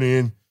turn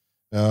in,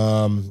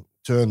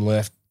 turn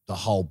left. The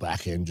whole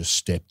back end just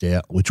stepped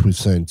out, which we've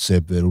seen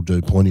Seb Vettel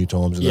do plenty of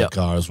times in that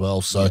car as well.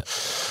 So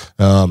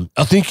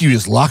I think he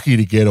was lucky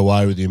to get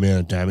away with the amount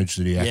of damage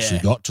that he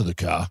actually got to the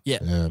car.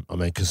 Yeah. I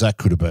mean, because that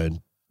could have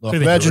been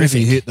imagine if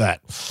he hit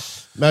that.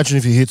 Imagine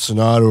if he hit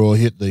Tsunoda or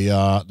hit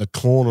the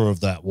corner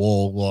of that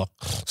wall, like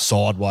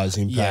sideways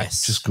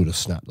impact, just could have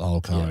snapped the whole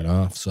car in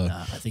half. So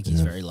I think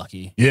he's very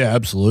lucky. Yeah,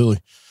 absolutely.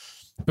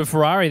 But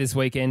Ferrari this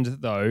weekend,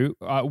 though,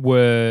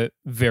 were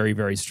very,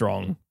 very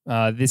strong.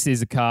 This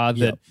is a car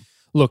that,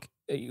 look,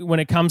 when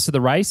it comes to the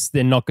race,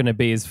 they're not going to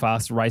be as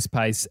fast race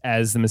pace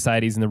as the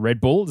Mercedes and the Red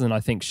Bulls, and I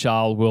think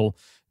Charles will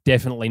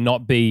definitely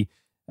not be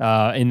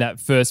in that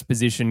first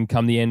position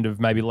come the end of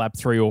maybe lap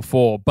 3 or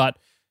 4. But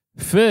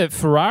for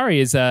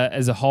Ferrari as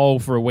a whole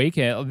for a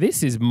weekend,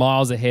 this is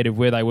miles ahead of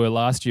where they were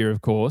last year,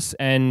 of course.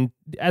 And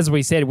as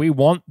we said, we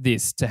want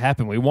this to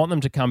happen. We want them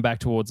to come back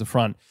towards the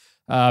front.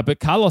 But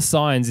Carlos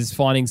Sainz is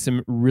finding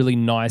some really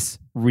nice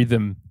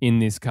rhythm in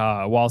this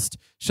car. Whilst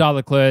Charles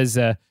Leclerc's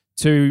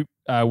 2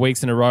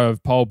 weeks in a row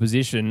of pole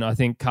position, I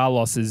think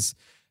Carlos is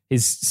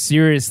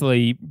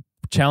seriously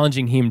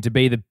challenging him to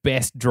be the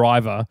best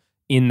driver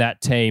in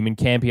that team. And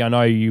Campy, I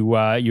know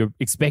you're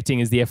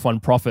expecting as the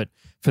F1 prophet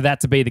for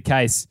that to be the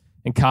case,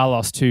 and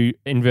Carlos to,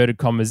 inverted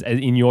commas,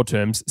 in your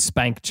terms,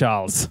 spank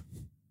Charles.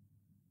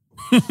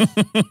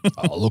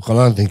 Look, I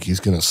don't think he's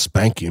going to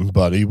spank him,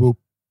 but he will.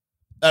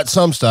 At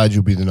some stage,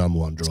 he'll be the number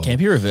one driver.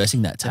 Campy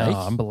reversing that take.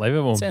 Oh,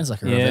 unbelievable. Sounds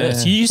like a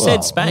reverse. You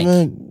said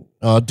spank.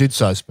 I did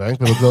say spank,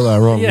 but I got that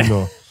wrong. Didn't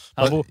I?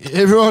 But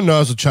everyone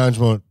knows I change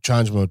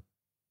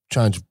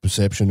of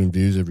perception and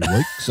views every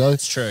week. So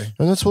it's true.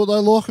 And that's what they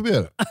like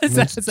about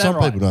it. Some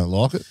people don't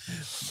like it.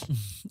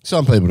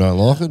 Some people don't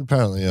like it.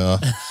 Apparently, I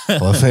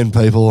offend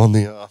people on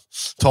the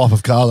type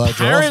of car they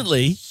drive.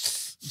 Apparently,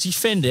 you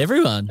offend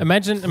everyone.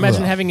 Imagine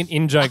having an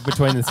in-joke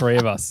between the three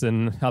of us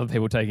and other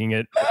people taking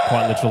it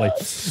quite literally.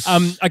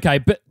 Okay,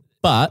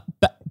 but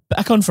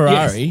back on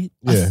Ferrari,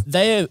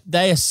 they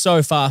are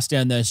so fast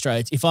down those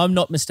straights. If I'm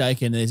not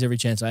mistaken, and there's every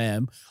chance I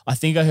am, I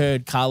think I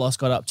heard Carlos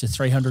got up to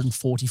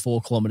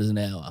 344 kilometers an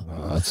hour.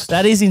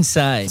 That is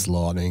insane. It's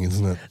lightning,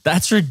 isn't it?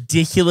 That's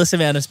ridiculous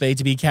amount of speed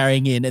to be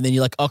carrying in, and then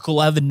you're like, oh, cool,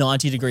 I have a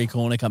 90-degree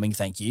corner coming,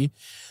 thank you.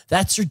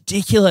 That's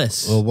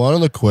ridiculous. Well, one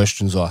of the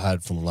questions I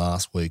had from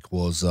last week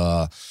was,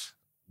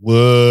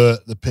 were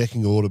the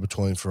pecking order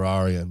between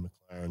Ferrari and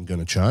McLaren going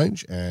to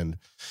change? And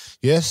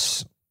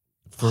yes,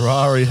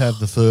 Ferrari have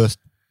the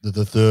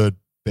third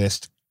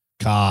best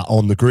car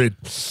on the grid.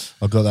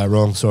 I got that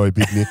wrong. Sorry,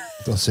 Big Nick.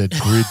 I said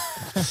grid.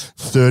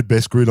 Third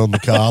best grid on the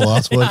car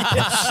last week.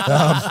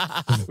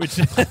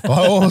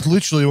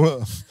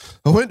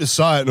 I went to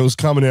say it and it was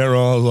coming out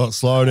wrong. I was like,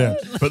 slow down.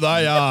 But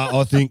they are,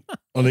 I think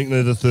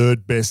they're the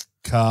third best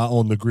car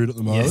on the grid at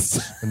the moment.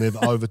 And they've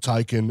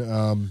overtaken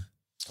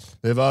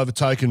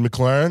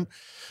McLaren.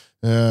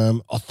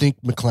 I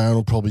think McLaren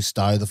will probably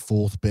stay the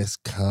fourth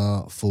best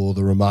car for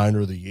the remainder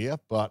of the year,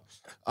 but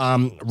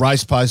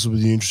race pace will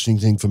be the interesting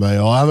thing for me.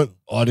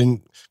 I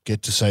didn't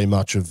get to see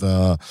much of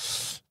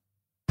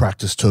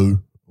practice 2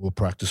 or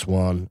practice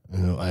 1,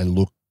 and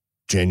look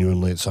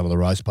genuinely at some of the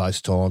race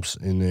pace times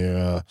in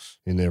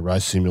their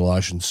race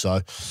simulations.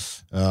 So,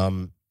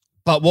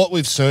 but what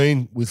we've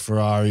seen with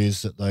Ferrari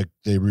is that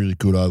they're really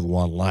good over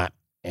one lap,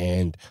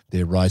 and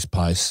their race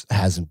pace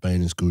hasn't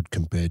been as good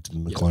compared to the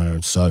McLaren.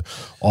 Yep. So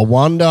I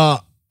wonder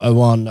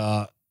on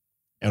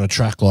a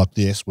track like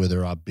this where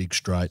there are big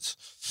straights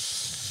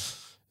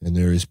and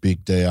there is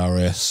big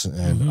DRS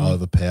and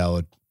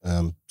overpowered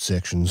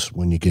sections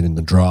when you get in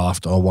the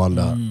draft, I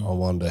wonder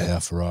how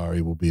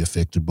Ferrari will be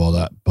affected by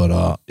that.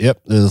 But they're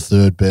the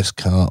third best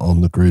car on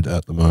the grid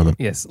at the moment.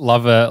 Yes,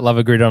 love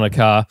a grid on a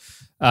car.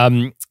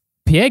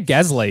 Pierre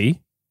Gasly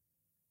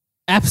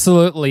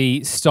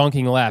absolutely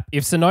stonking lap.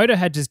 If Tsunoda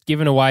had just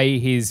given away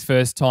his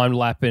first time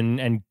lap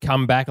and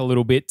come back a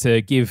little bit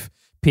to give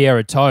Pierre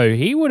a tow,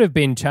 he would have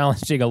been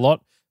challenging a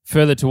lot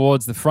further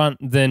towards the front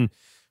than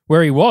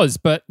where he was.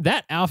 But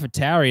that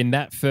AlphaTauri in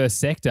that first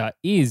sector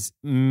is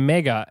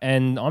mega,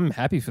 and I'm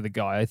happy for the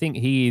guy. I think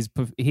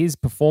his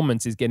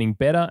performance is getting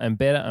better and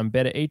better and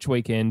better each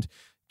weekend,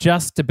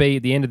 just to be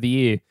at the end of the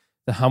year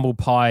the humble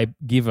pie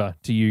giver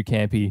to you,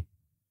 Campy.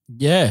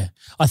 Yeah,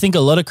 I think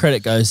a lot of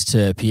credit goes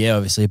to Pierre,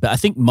 obviously, but I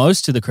think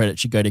most of the credit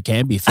should go to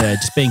Campy for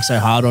just being so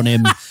hard on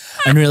him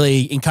and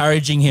really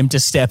encouraging him to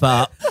step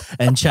up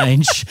and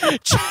change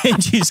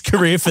his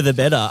career for the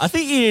better. I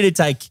think you need to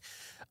take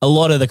a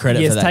lot of the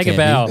credit for that. Yes, take Campy. a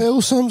bow.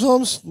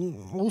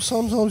 Yeah,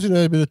 sometimes you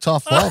need a bit of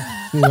tough love,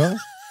 you know.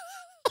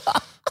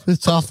 The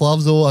tough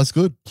love's always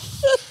good.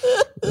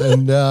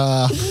 And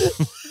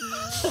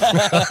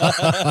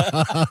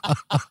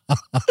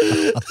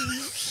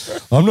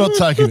I'm not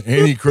taking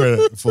any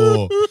credit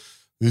for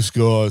this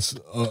guy's.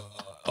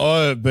 I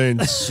have been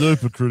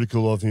super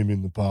critical of him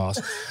in the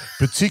past,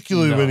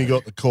 particularly when he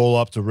got the call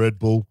up to Red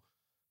Bull.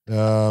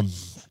 But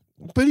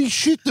he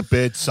shit the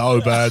bed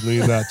so badly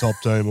in that top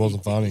team. It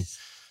wasn't funny.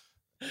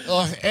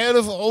 Like, out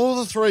of all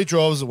the three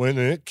drivers that went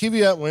there,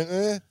 Kvyat went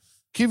there.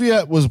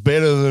 Kvyat was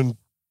better than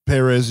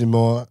Perez in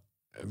my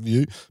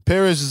view.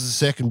 Perez is the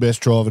second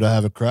best driver to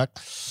have a crack.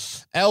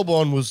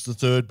 Albon was the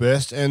third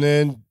best, and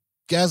then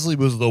Gasly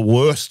was the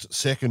worst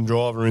second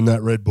driver in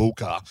that Red Bull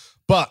car.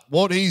 But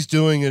what he's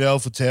doing at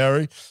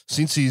AlphaTauri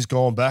since he's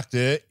gone back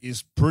there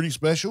is pretty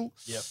special.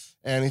 Yep.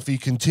 And if he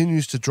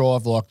continues to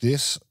drive like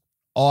this,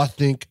 I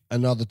think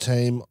another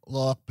team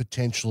like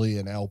potentially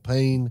an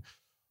Alpine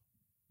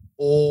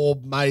or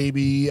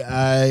maybe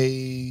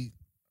in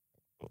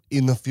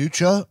the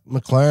future,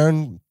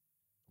 McLaren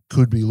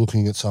could be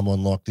looking at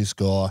someone like this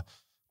guy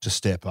to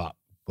step up.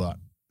 But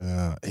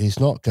he's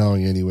not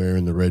going anywhere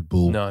in the Red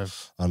Bull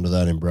under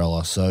that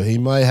umbrella. So he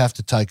may have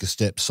to take a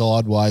step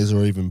sideways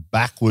or even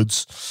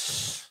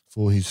backwards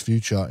for his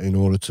future in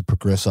order to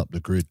progress up the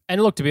grid.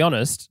 And look, to be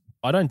honest,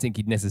 I don't think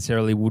he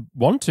necessarily would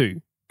want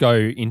to go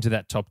into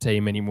that top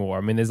team anymore.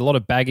 I mean, there's a lot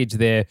of baggage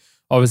there,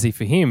 obviously,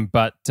 for him,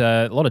 but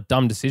a lot of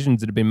dumb decisions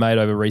that have been made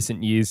over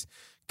recent years,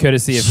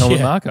 courtesy of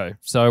Helmut Marko.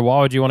 So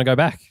why would you want to go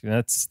back?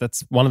 That's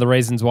one of the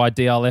reasons why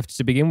DR left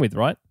to begin with,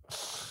 right?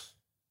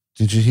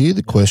 Did you hear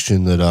the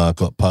question that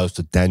got posed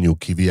to Daniel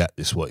Kvyat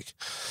this week?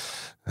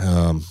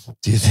 Do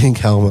you think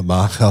Helmut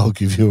Marko will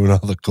give you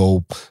another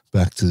call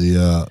back to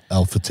the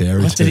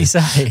AlphaTauri? What did he say?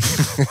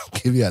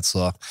 Kvyat's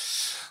like,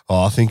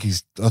 I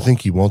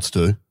think he wants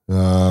to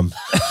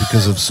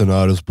because of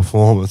Tsunoda's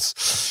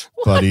performance,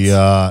 but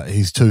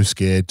he's too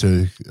scared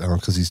to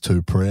because he's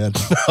too proud.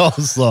 I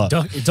was like,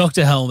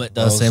 Dr. Helmut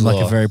does seem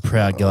like a very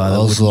proud guy that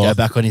wouldn't go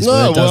back on his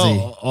word, does he?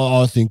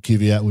 I think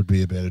Kvyat would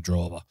be a better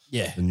driver.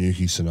 Yeah. Than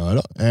Yuki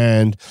Tsunoda.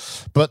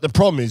 But the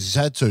problem is he's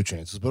had two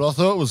chances. But I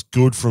thought it was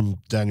good from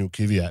Daniel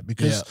Kvyat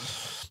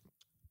because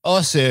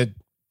I said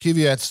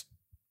Kvyat's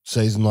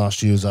season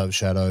last year was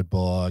overshadowed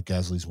by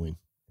Gasly's win.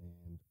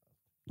 And,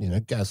 you know,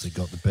 Gasly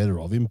got the better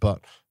of him,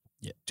 but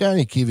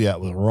Daniel Kvyat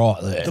was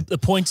right there. The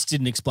points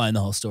didn't explain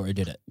the whole story,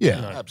 did it? Yeah,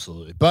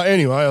 absolutely. But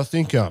anyway, I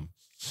think, that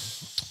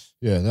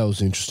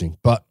was interesting.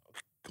 But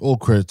all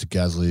credit to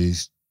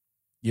Gasly.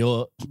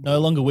 You're no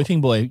longer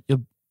whipping boy. You're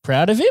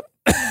proud of him?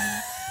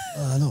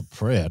 Not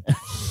proud.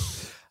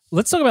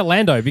 Let's talk about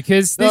Lando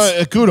because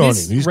this good on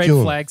him. He's red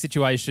flag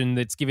situation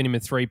that's given him a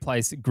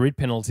 3-place grid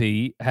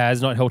penalty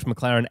has not helped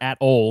McLaren at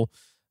all.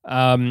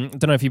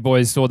 Don't know if you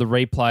boys saw the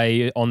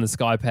replay on the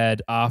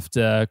SkyPad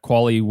after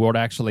quali, what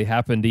actually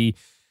happened. He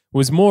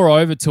was more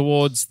over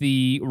towards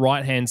the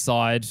right-hand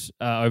side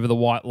over the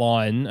white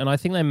line, and I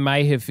think they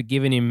may have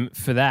forgiven him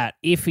for that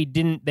if he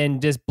didn't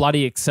then just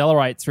bloody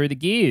accelerate through the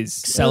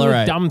gears.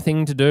 Accelerate. A dumb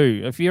thing to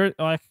do. If you're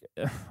like,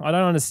 I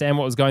don't understand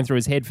what was going through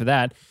his head for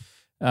that.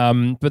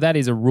 But that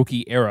is a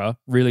rookie error,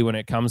 really, when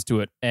it comes to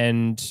it.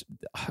 And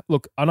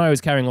look, I know he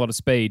was carrying a lot of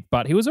speed,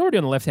 but he was already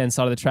on the left-hand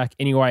side of the track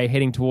anyway,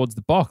 heading towards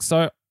the box.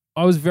 So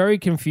I was very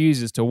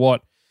confused as to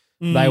what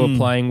they were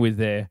playing with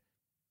there.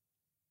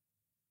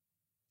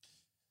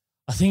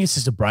 I think it's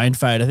just a brain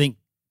fade. I think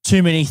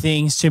too many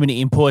things, too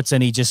many inputs,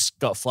 and he just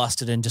got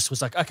flustered and just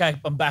was like, okay,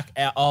 I'm back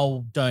out.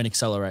 Oh, don't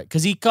accelerate.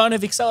 Because he kind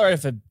of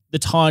accelerated for the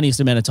tiniest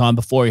amount of time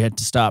before he had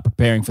to start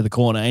preparing for the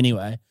corner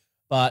anyway.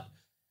 But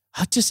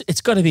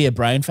it's got to be a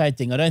brain fade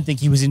thing. I don't think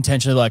he was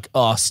intentionally like,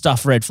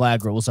 stuff red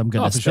flag rules, I'm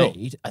going to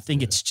speed. Sure. I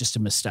think it's just a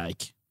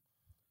mistake.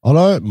 I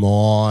don't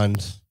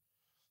mind.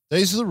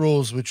 These are the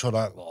rules which I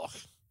don't like.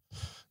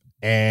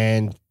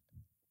 And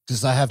because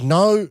they have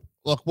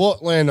like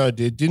what Lando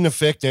didn't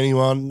affect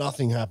anyone,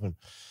 nothing happened.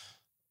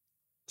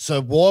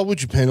 So why would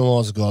you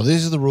penalise a guy?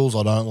 These are the rules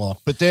I don't like.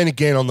 But then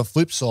again, on the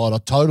flip side, I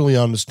totally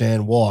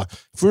understand why.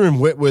 If we're in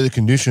wet weather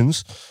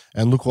conditions,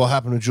 and look what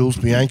happened to Jules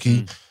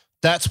Bianchi,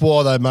 that's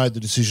why they made the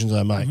decisions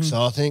they make.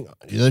 So I think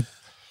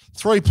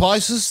 3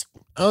 places,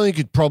 I think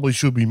it probably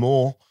should be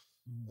more.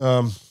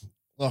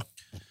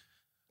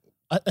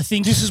 I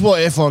think this is what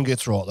F1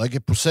 gets right. They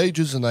get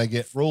procedures and they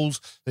get rules.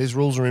 These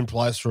rules are in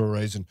place for a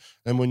reason.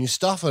 And when you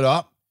stuff it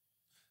up,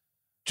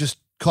 just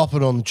cop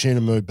it on the chin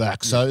and move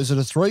back. So is it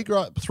a three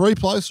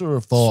place or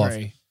a 5?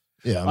 3.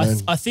 Yeah,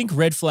 I think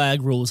red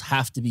flag rules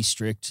have to be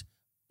strict,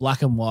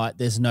 black and white.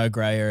 There's no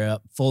grey area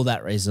for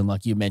that reason,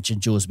 like you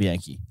mentioned, Jules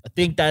Bianchi. I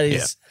think that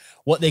is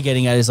what they're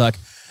getting at is like,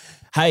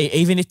 hey,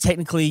 even if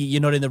technically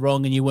you're not in the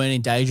wrong and you weren't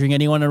endangering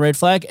anyone on a red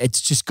flag,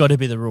 it's just got to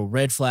be the rule.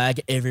 Red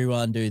flag,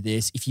 everyone do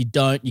this. If you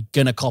don't, you're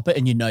going to cop it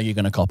and you know you're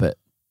going to cop it.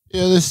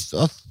 Yeah,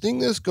 I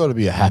think there's got to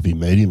be a happy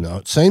medium, though.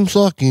 It seems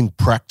like in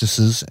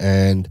practices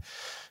and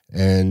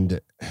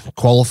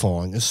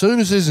qualifying, as soon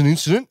as there's an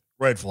incident,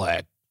 red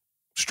flag,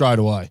 straight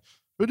away.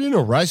 But in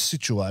a race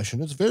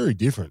situation, it's very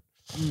different,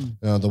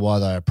 the way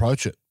they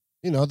approach it.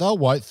 They'll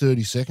wait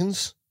 30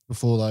 seconds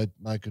before they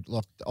make it.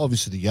 Like,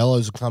 obviously, the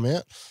yellows will come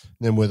out. And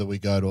then whether we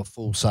go to a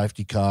full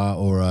safety car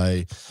or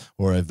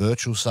a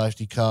virtual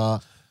safety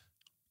car,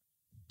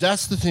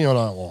 that's the thing I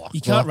don't like.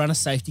 You can't run a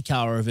safety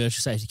car or a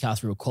virtual safety car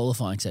through a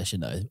qualifying session,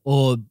 though,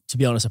 or to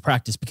be honest, a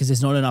practice, because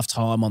there's not enough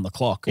time on the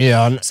clock.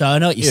 Yeah. So I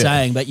know what you're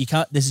saying, but you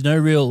can't. There's no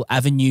real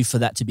avenue for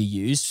that to be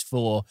used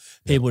for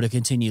people to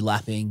continue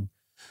lapping,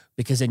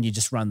 because then you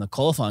just run the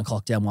qualifying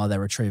clock down while they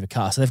retrieve a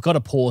car. So they've got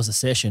to pause the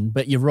session.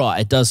 But you're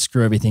right, it does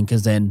screw everything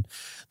because then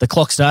the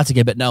clock starts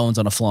again, but no one's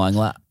on a flying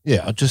lap.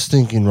 Yeah, I just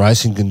think in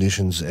racing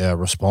conditions, our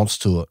response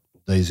to it,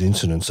 these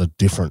incidents are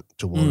different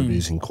to what it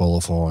is in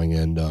qualifying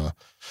and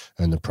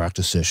the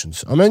practice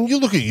sessions. I mean, you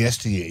look at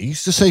yesteryear, you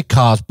used to see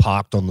cars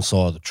parked on the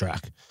side of the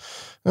track.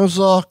 It was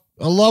like,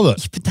 I love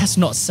it. But that's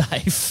not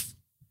safe.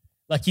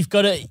 Like, you've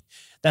got to,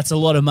 that's a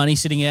lot of money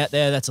sitting out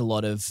there. That's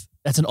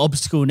an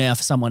obstacle now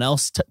for someone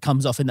else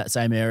comes off in that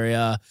same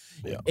area.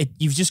 Yeah.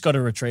 You've just got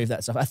to retrieve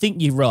that stuff. I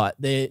think you're right.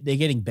 They're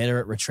getting better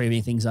at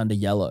retrieving things under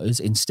yellows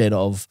instead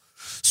of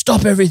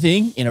stop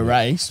everything in a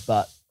race.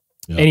 But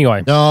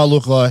anyway. No,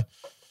 look,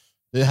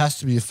 there has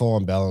to be a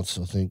fine balance,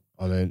 I think.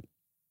 I mean,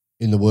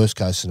 in the worst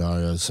case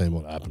scenario, seeing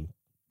what happened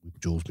with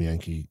Jules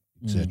Bianchi,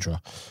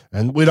 etc.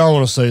 And we don't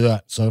want to see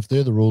that. So if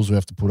they're the rules we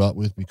have to put up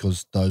with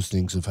because those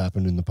things have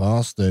happened in the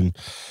past, then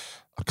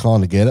I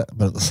kind of get it.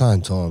 But at the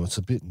same time, it's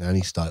a bit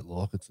nanny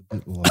state-like. It's a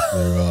bit like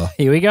they're...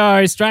 Here we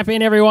go. Strap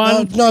in,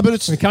 everyone. No,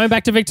 but we're coming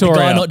back to Victoria. The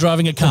guy not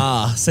driving a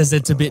car says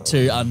it's a bit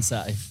too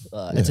unsafe.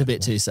 It's a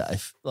bit too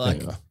safe.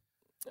 The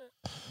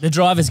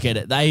drivers get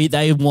it.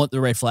 They want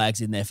the red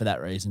flags in there for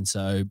that reason.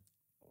 So...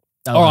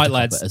 All right,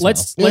 lads.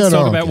 Let's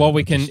talk about what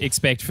we can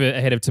expect for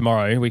ahead of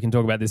tomorrow. We can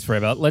talk about this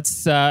forever.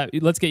 Let's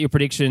get your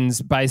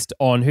predictions based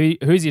on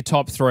who's your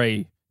top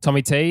 3.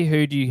 Tommy T,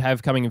 who do you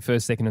have coming in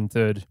first, second, and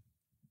third?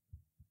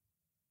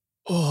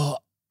 Oh,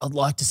 I'd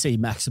like to see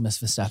Maximus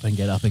Verstappen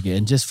get up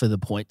again, just for the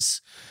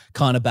points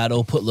kind of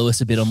battle. Put Lewis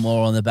a bit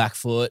more on the back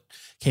foot,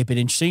 keep it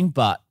interesting.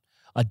 But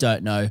I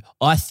don't know.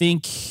 I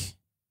think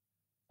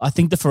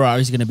the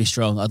Ferrari's going to be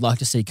strong. I'd like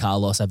to see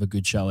Carlos have a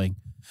good showing.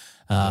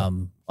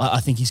 I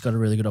think he's got a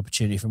really good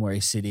opportunity from where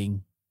he's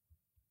sitting.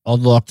 I'd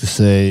like to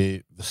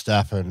see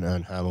Verstappen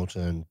and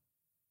Hamilton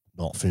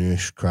not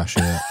finish, crash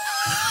out.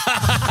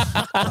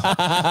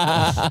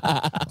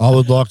 I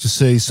would like to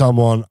see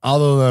someone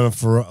other than a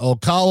Ferrari. Or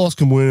Carlos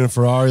can win in a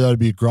Ferrari, that'd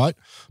be great.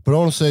 But I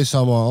want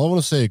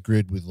to see a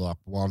grid with like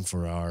one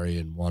Ferrari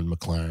and one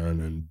McLaren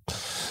and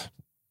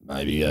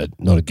maybe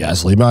not a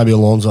Gasly, maybe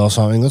Alonso or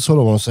something. That's what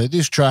I want to see.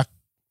 This track,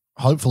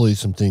 hopefully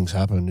some things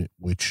happen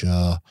which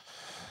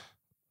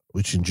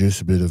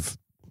induce a bit of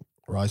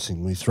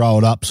racing. We throw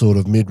it up sort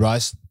of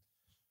mid-race.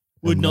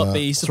 Would not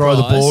be surprised.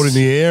 Throw the board in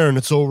the air and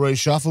it's all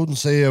reshuffled and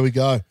see how we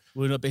go.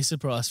 Would not be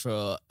surprised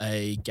for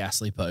a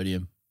Gasly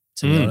podium,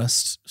 to be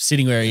honest.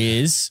 Sitting where he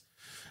is,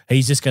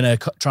 he's just going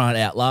to try and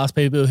outlast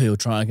people. He'll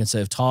try and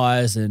conserve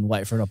tyres and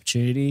wait for an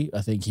opportunity.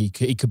 I think he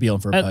could be on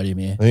for a podium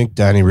here. I think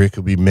Danny Rick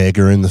will be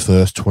mega in the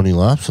first 20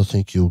 laps. I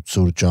think he'll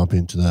sort of jump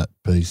into that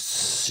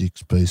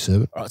P6,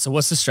 P7. All right, so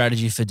what's the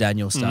strategy for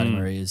Daniel starting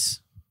where he is?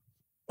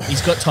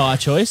 He's got tyre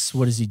choice.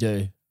 What does he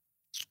do?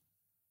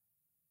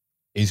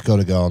 He's got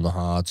to go on the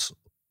hards.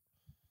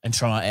 And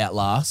try and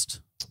outlast?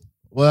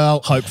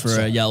 Well, hope for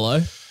a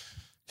yellow.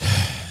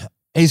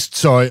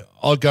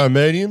 I'd go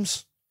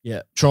mediums.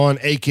 Yeah. Try and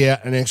eke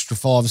out an extra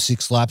 5 or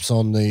 6 laps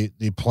on the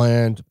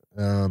planned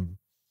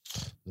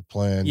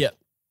planned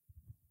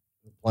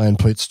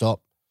pit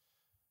stop.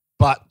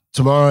 But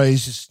tomorrow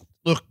he's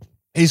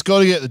got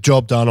to get the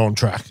job done on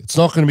track. It's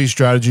not going to be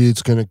strategy.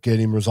 It's going to get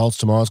him results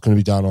tomorrow. It's going to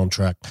be done on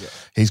track. Yeah.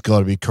 He's got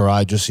to be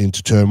courageous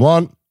into turn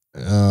 1.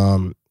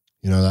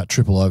 That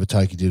triple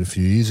overtake he did a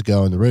few years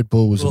ago in the Red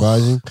Bull was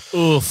amazing.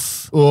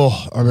 Oof.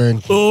 Oh, I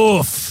mean.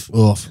 Oof.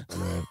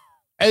 Man.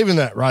 Even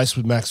that race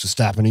with Max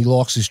Verstappen, he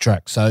likes his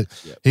track. So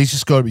he's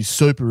just got to be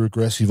super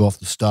aggressive off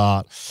the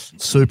start,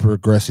 super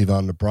aggressive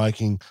under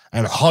braking,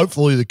 and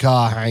hopefully the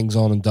car hangs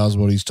on and does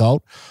what he's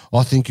told.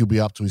 I think he'll be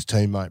up to his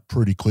teammate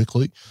pretty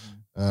quickly.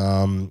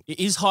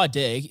 Is high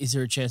deg, is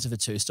there a chance of a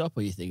 2-stop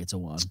or you think it's a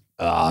 1?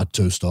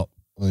 2-stop.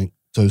 I think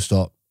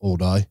 2-stop all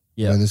day.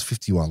 Yeah. I mean, there's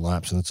 51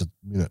 laps and it's a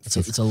minute.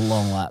 It's a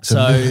long lap.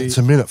 It's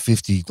a minute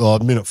 50,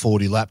 minute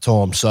 40 lap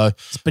time. So,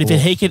 but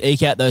if he can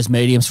eke out those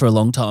mediums for a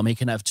long time, he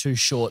can have 2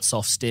 short,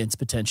 soft stints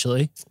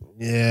potentially.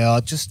 yeah, I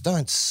just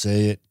don't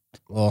see it.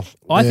 Well,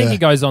 I think yeah. he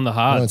goes on the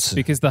hards That's-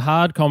 because the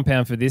hard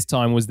compound for this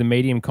time was the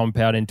medium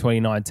compound in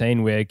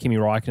 2019 where Kimi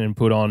Räikkönen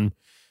put on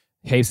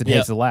heaps and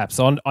heaps of laps.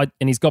 So and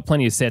he's got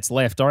plenty of sets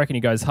left. I reckon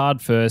he goes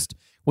hard first.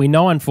 We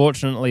know,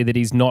 unfortunately, that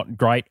he's not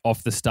great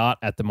off the start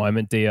at the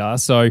moment, DR.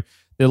 So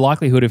the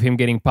likelihood of him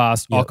getting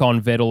past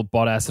Ocon, Vettel,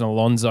 Bottas and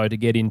Alonso to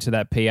get into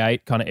that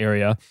P8 kind of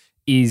area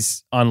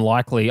is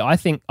unlikely. I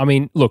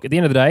mean, look, at the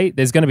end of the day,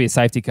 there's going to be a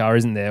safety car,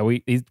 isn't there?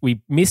 We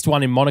missed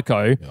one in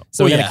Monaco,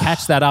 so we're going to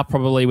catch that up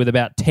probably with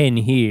about 10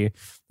 here.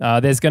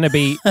 There's going to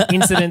be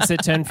incidents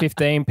at turn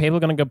 15. People are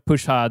going to go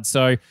push hard.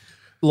 So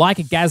like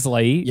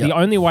Gasly, the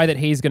only way that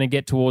he's going to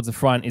get towards the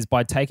front is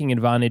by taking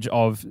advantage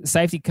of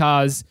safety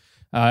cars,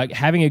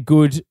 having a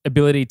good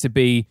ability to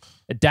be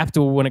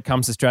adaptable when it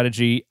comes to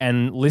strategy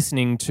and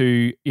listening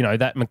to,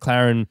 that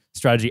McLaren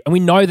strategy. And we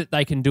know that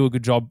they can do a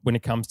good job when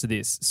it comes to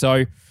this.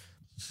 So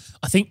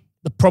I think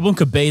the problem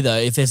could be, though,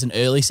 if there's an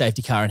early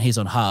safety car and he's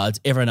on hards,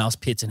 everyone else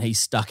pits and he's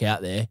stuck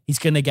out there, he's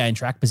going to gain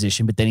track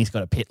position, but then he's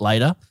got to pit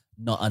later,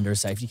 not under a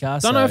safety car.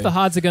 Don't know if the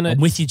hards are going to...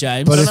 I'm with you,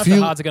 James. I don't know if the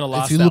hards are going to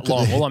last that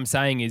long. All I'm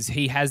saying is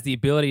he has the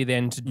ability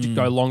then to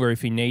go longer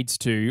if he needs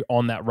to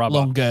on that rubber.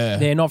 Longer.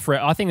 They're not for...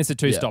 I think it's a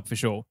 2-stop for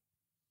sure.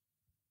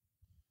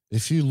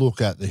 If you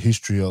look at the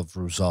history of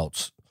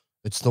results,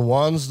 it's the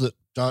ones that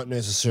don't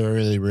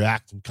necessarily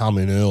react and come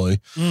in early.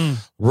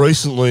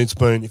 Recently, it's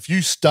been, if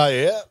you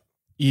stay out,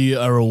 you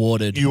are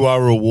rewarded. You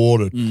are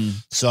rewarded.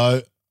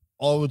 So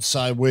I would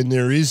say when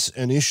there is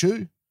an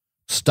issue,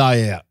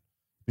 stay out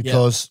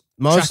because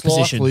most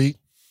likely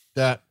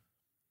that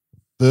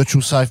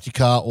virtual safety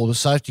car or the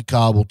safety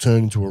car will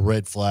turn into a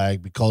red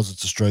flag because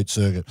it's a street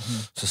circuit.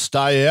 So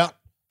stay out.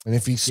 And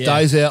if he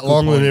stays out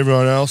longer than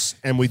everyone else,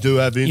 and we do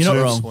have incidents,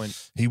 You're not wrong.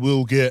 he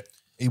will get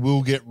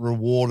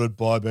rewarded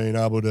by being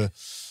able to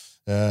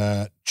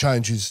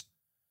change his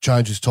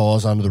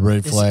tyres under the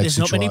red flag. There's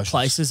not many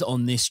places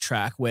on this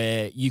track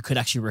where you could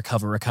actually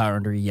recover a car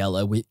under a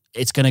yellow.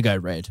 It's going to go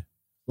red.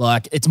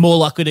 Like, it's more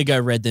likely to go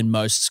red than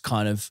most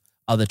kind of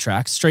other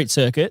tracks. Street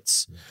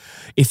circuits,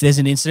 if there's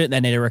an incident,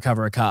 they need to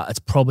recover a car, it's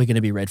probably going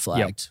to be red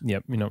flagged.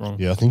 Yep, you're not wrong.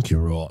 Yeah, I think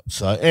you're right.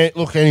 So,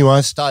 look,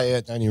 anyway, stay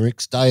out, Danny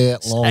Rick. Stay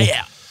out long.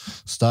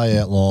 Stay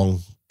out long.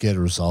 Get a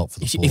result for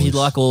the boys. If you'd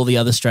like all the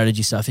other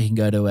strategy stuff, you can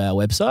go to our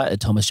website at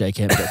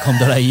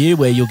thomasjcamp.com.au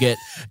where you'll get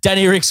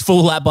Danny Rick's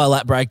full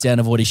lap-by-lap breakdown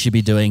of what he should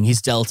be doing,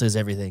 his deltas,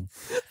 everything.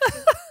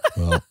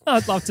 Well,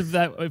 I'd love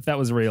to if that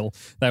was real.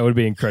 That would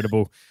be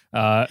incredible.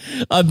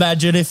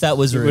 Imagine if that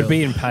was real. It would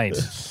be in paint.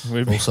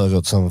 Also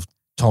got some of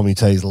Tommy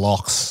T's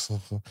locks,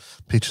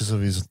 pictures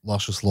of his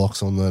luscious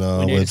locks on that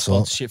we need website.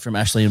 sponsorship from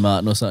Ashley and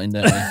Martin or something,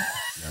 don't we?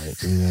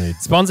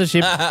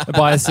 Sponsorship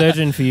by a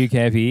surgeon for you,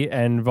 Campy,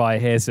 and by a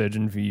hair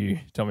surgeon for you,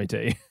 Tommy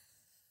T.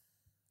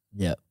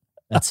 Yep,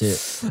 that's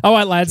it. All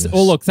right, lads. Yes.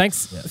 Well, look,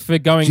 thanks for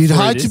going through You'd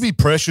hate this. to be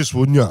precious,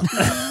 wouldn't you?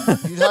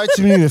 You'd hate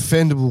to be an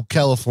offendable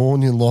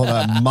Californian like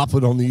that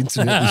muppet on the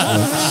internet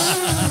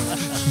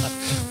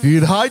this week.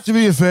 You'd hate to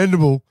be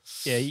offendable.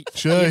 Yeah, you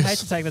hate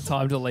to take the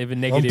time to leave a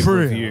negative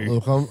review.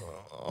 Look,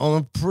 I'm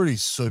a pretty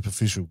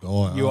superficial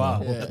guy. You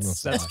are. Yeah,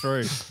 that's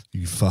true.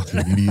 You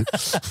fucking idiot.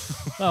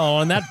 Oh,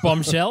 on that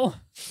bombshell,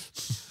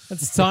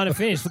 it's time to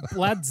finish.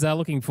 Lads are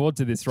looking forward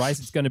to this race.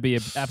 It's going to be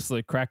an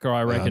absolute cracker,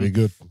 I reckon. That'll be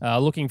good.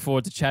 Looking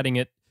forward to chatting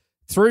it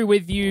through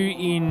with you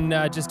in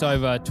just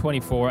over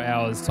 24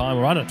 hours' time,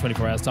 or under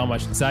 24 hours' time, I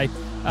should say.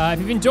 If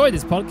you've enjoyed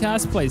this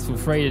podcast, please feel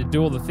free to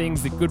do all the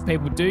things that good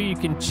people do. You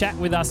can chat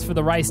with us for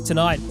the race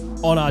tonight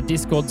on our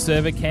Discord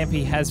server.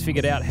 Campy has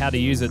figured out how to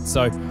use it,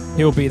 so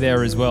he'll be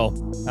there as well.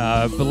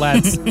 But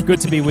lads, good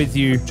to be with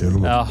you.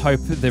 Hope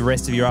the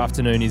rest of your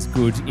afternoon is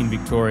good in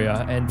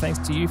Victoria, and thanks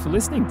to you for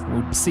listening.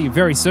 We'll see you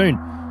very soon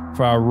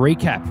for our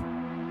recap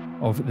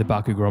of the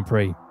Baku Grand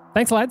Prix.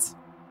 Thanks, lads.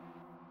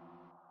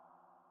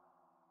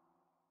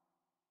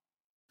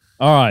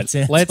 All right,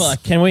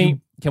 can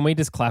we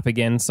just clap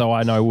again so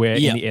I know where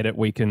in the edit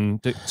we can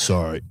do?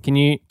 Sorry. Can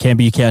you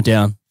be a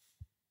countdown?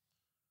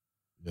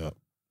 Yeah.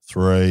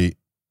 3,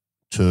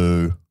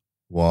 2,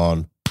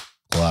 1,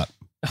 clap.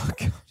 Oh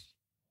god.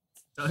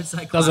 Don't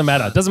say clap. Doesn't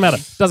matter.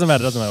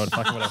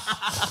 Fucking whatever.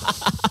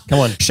 Come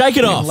on. Shake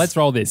it off. Let's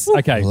roll this.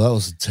 Okay. Well, that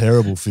was a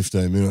terrible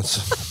 15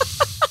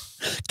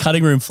 minutes.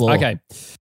 Cutting room floor. Okay.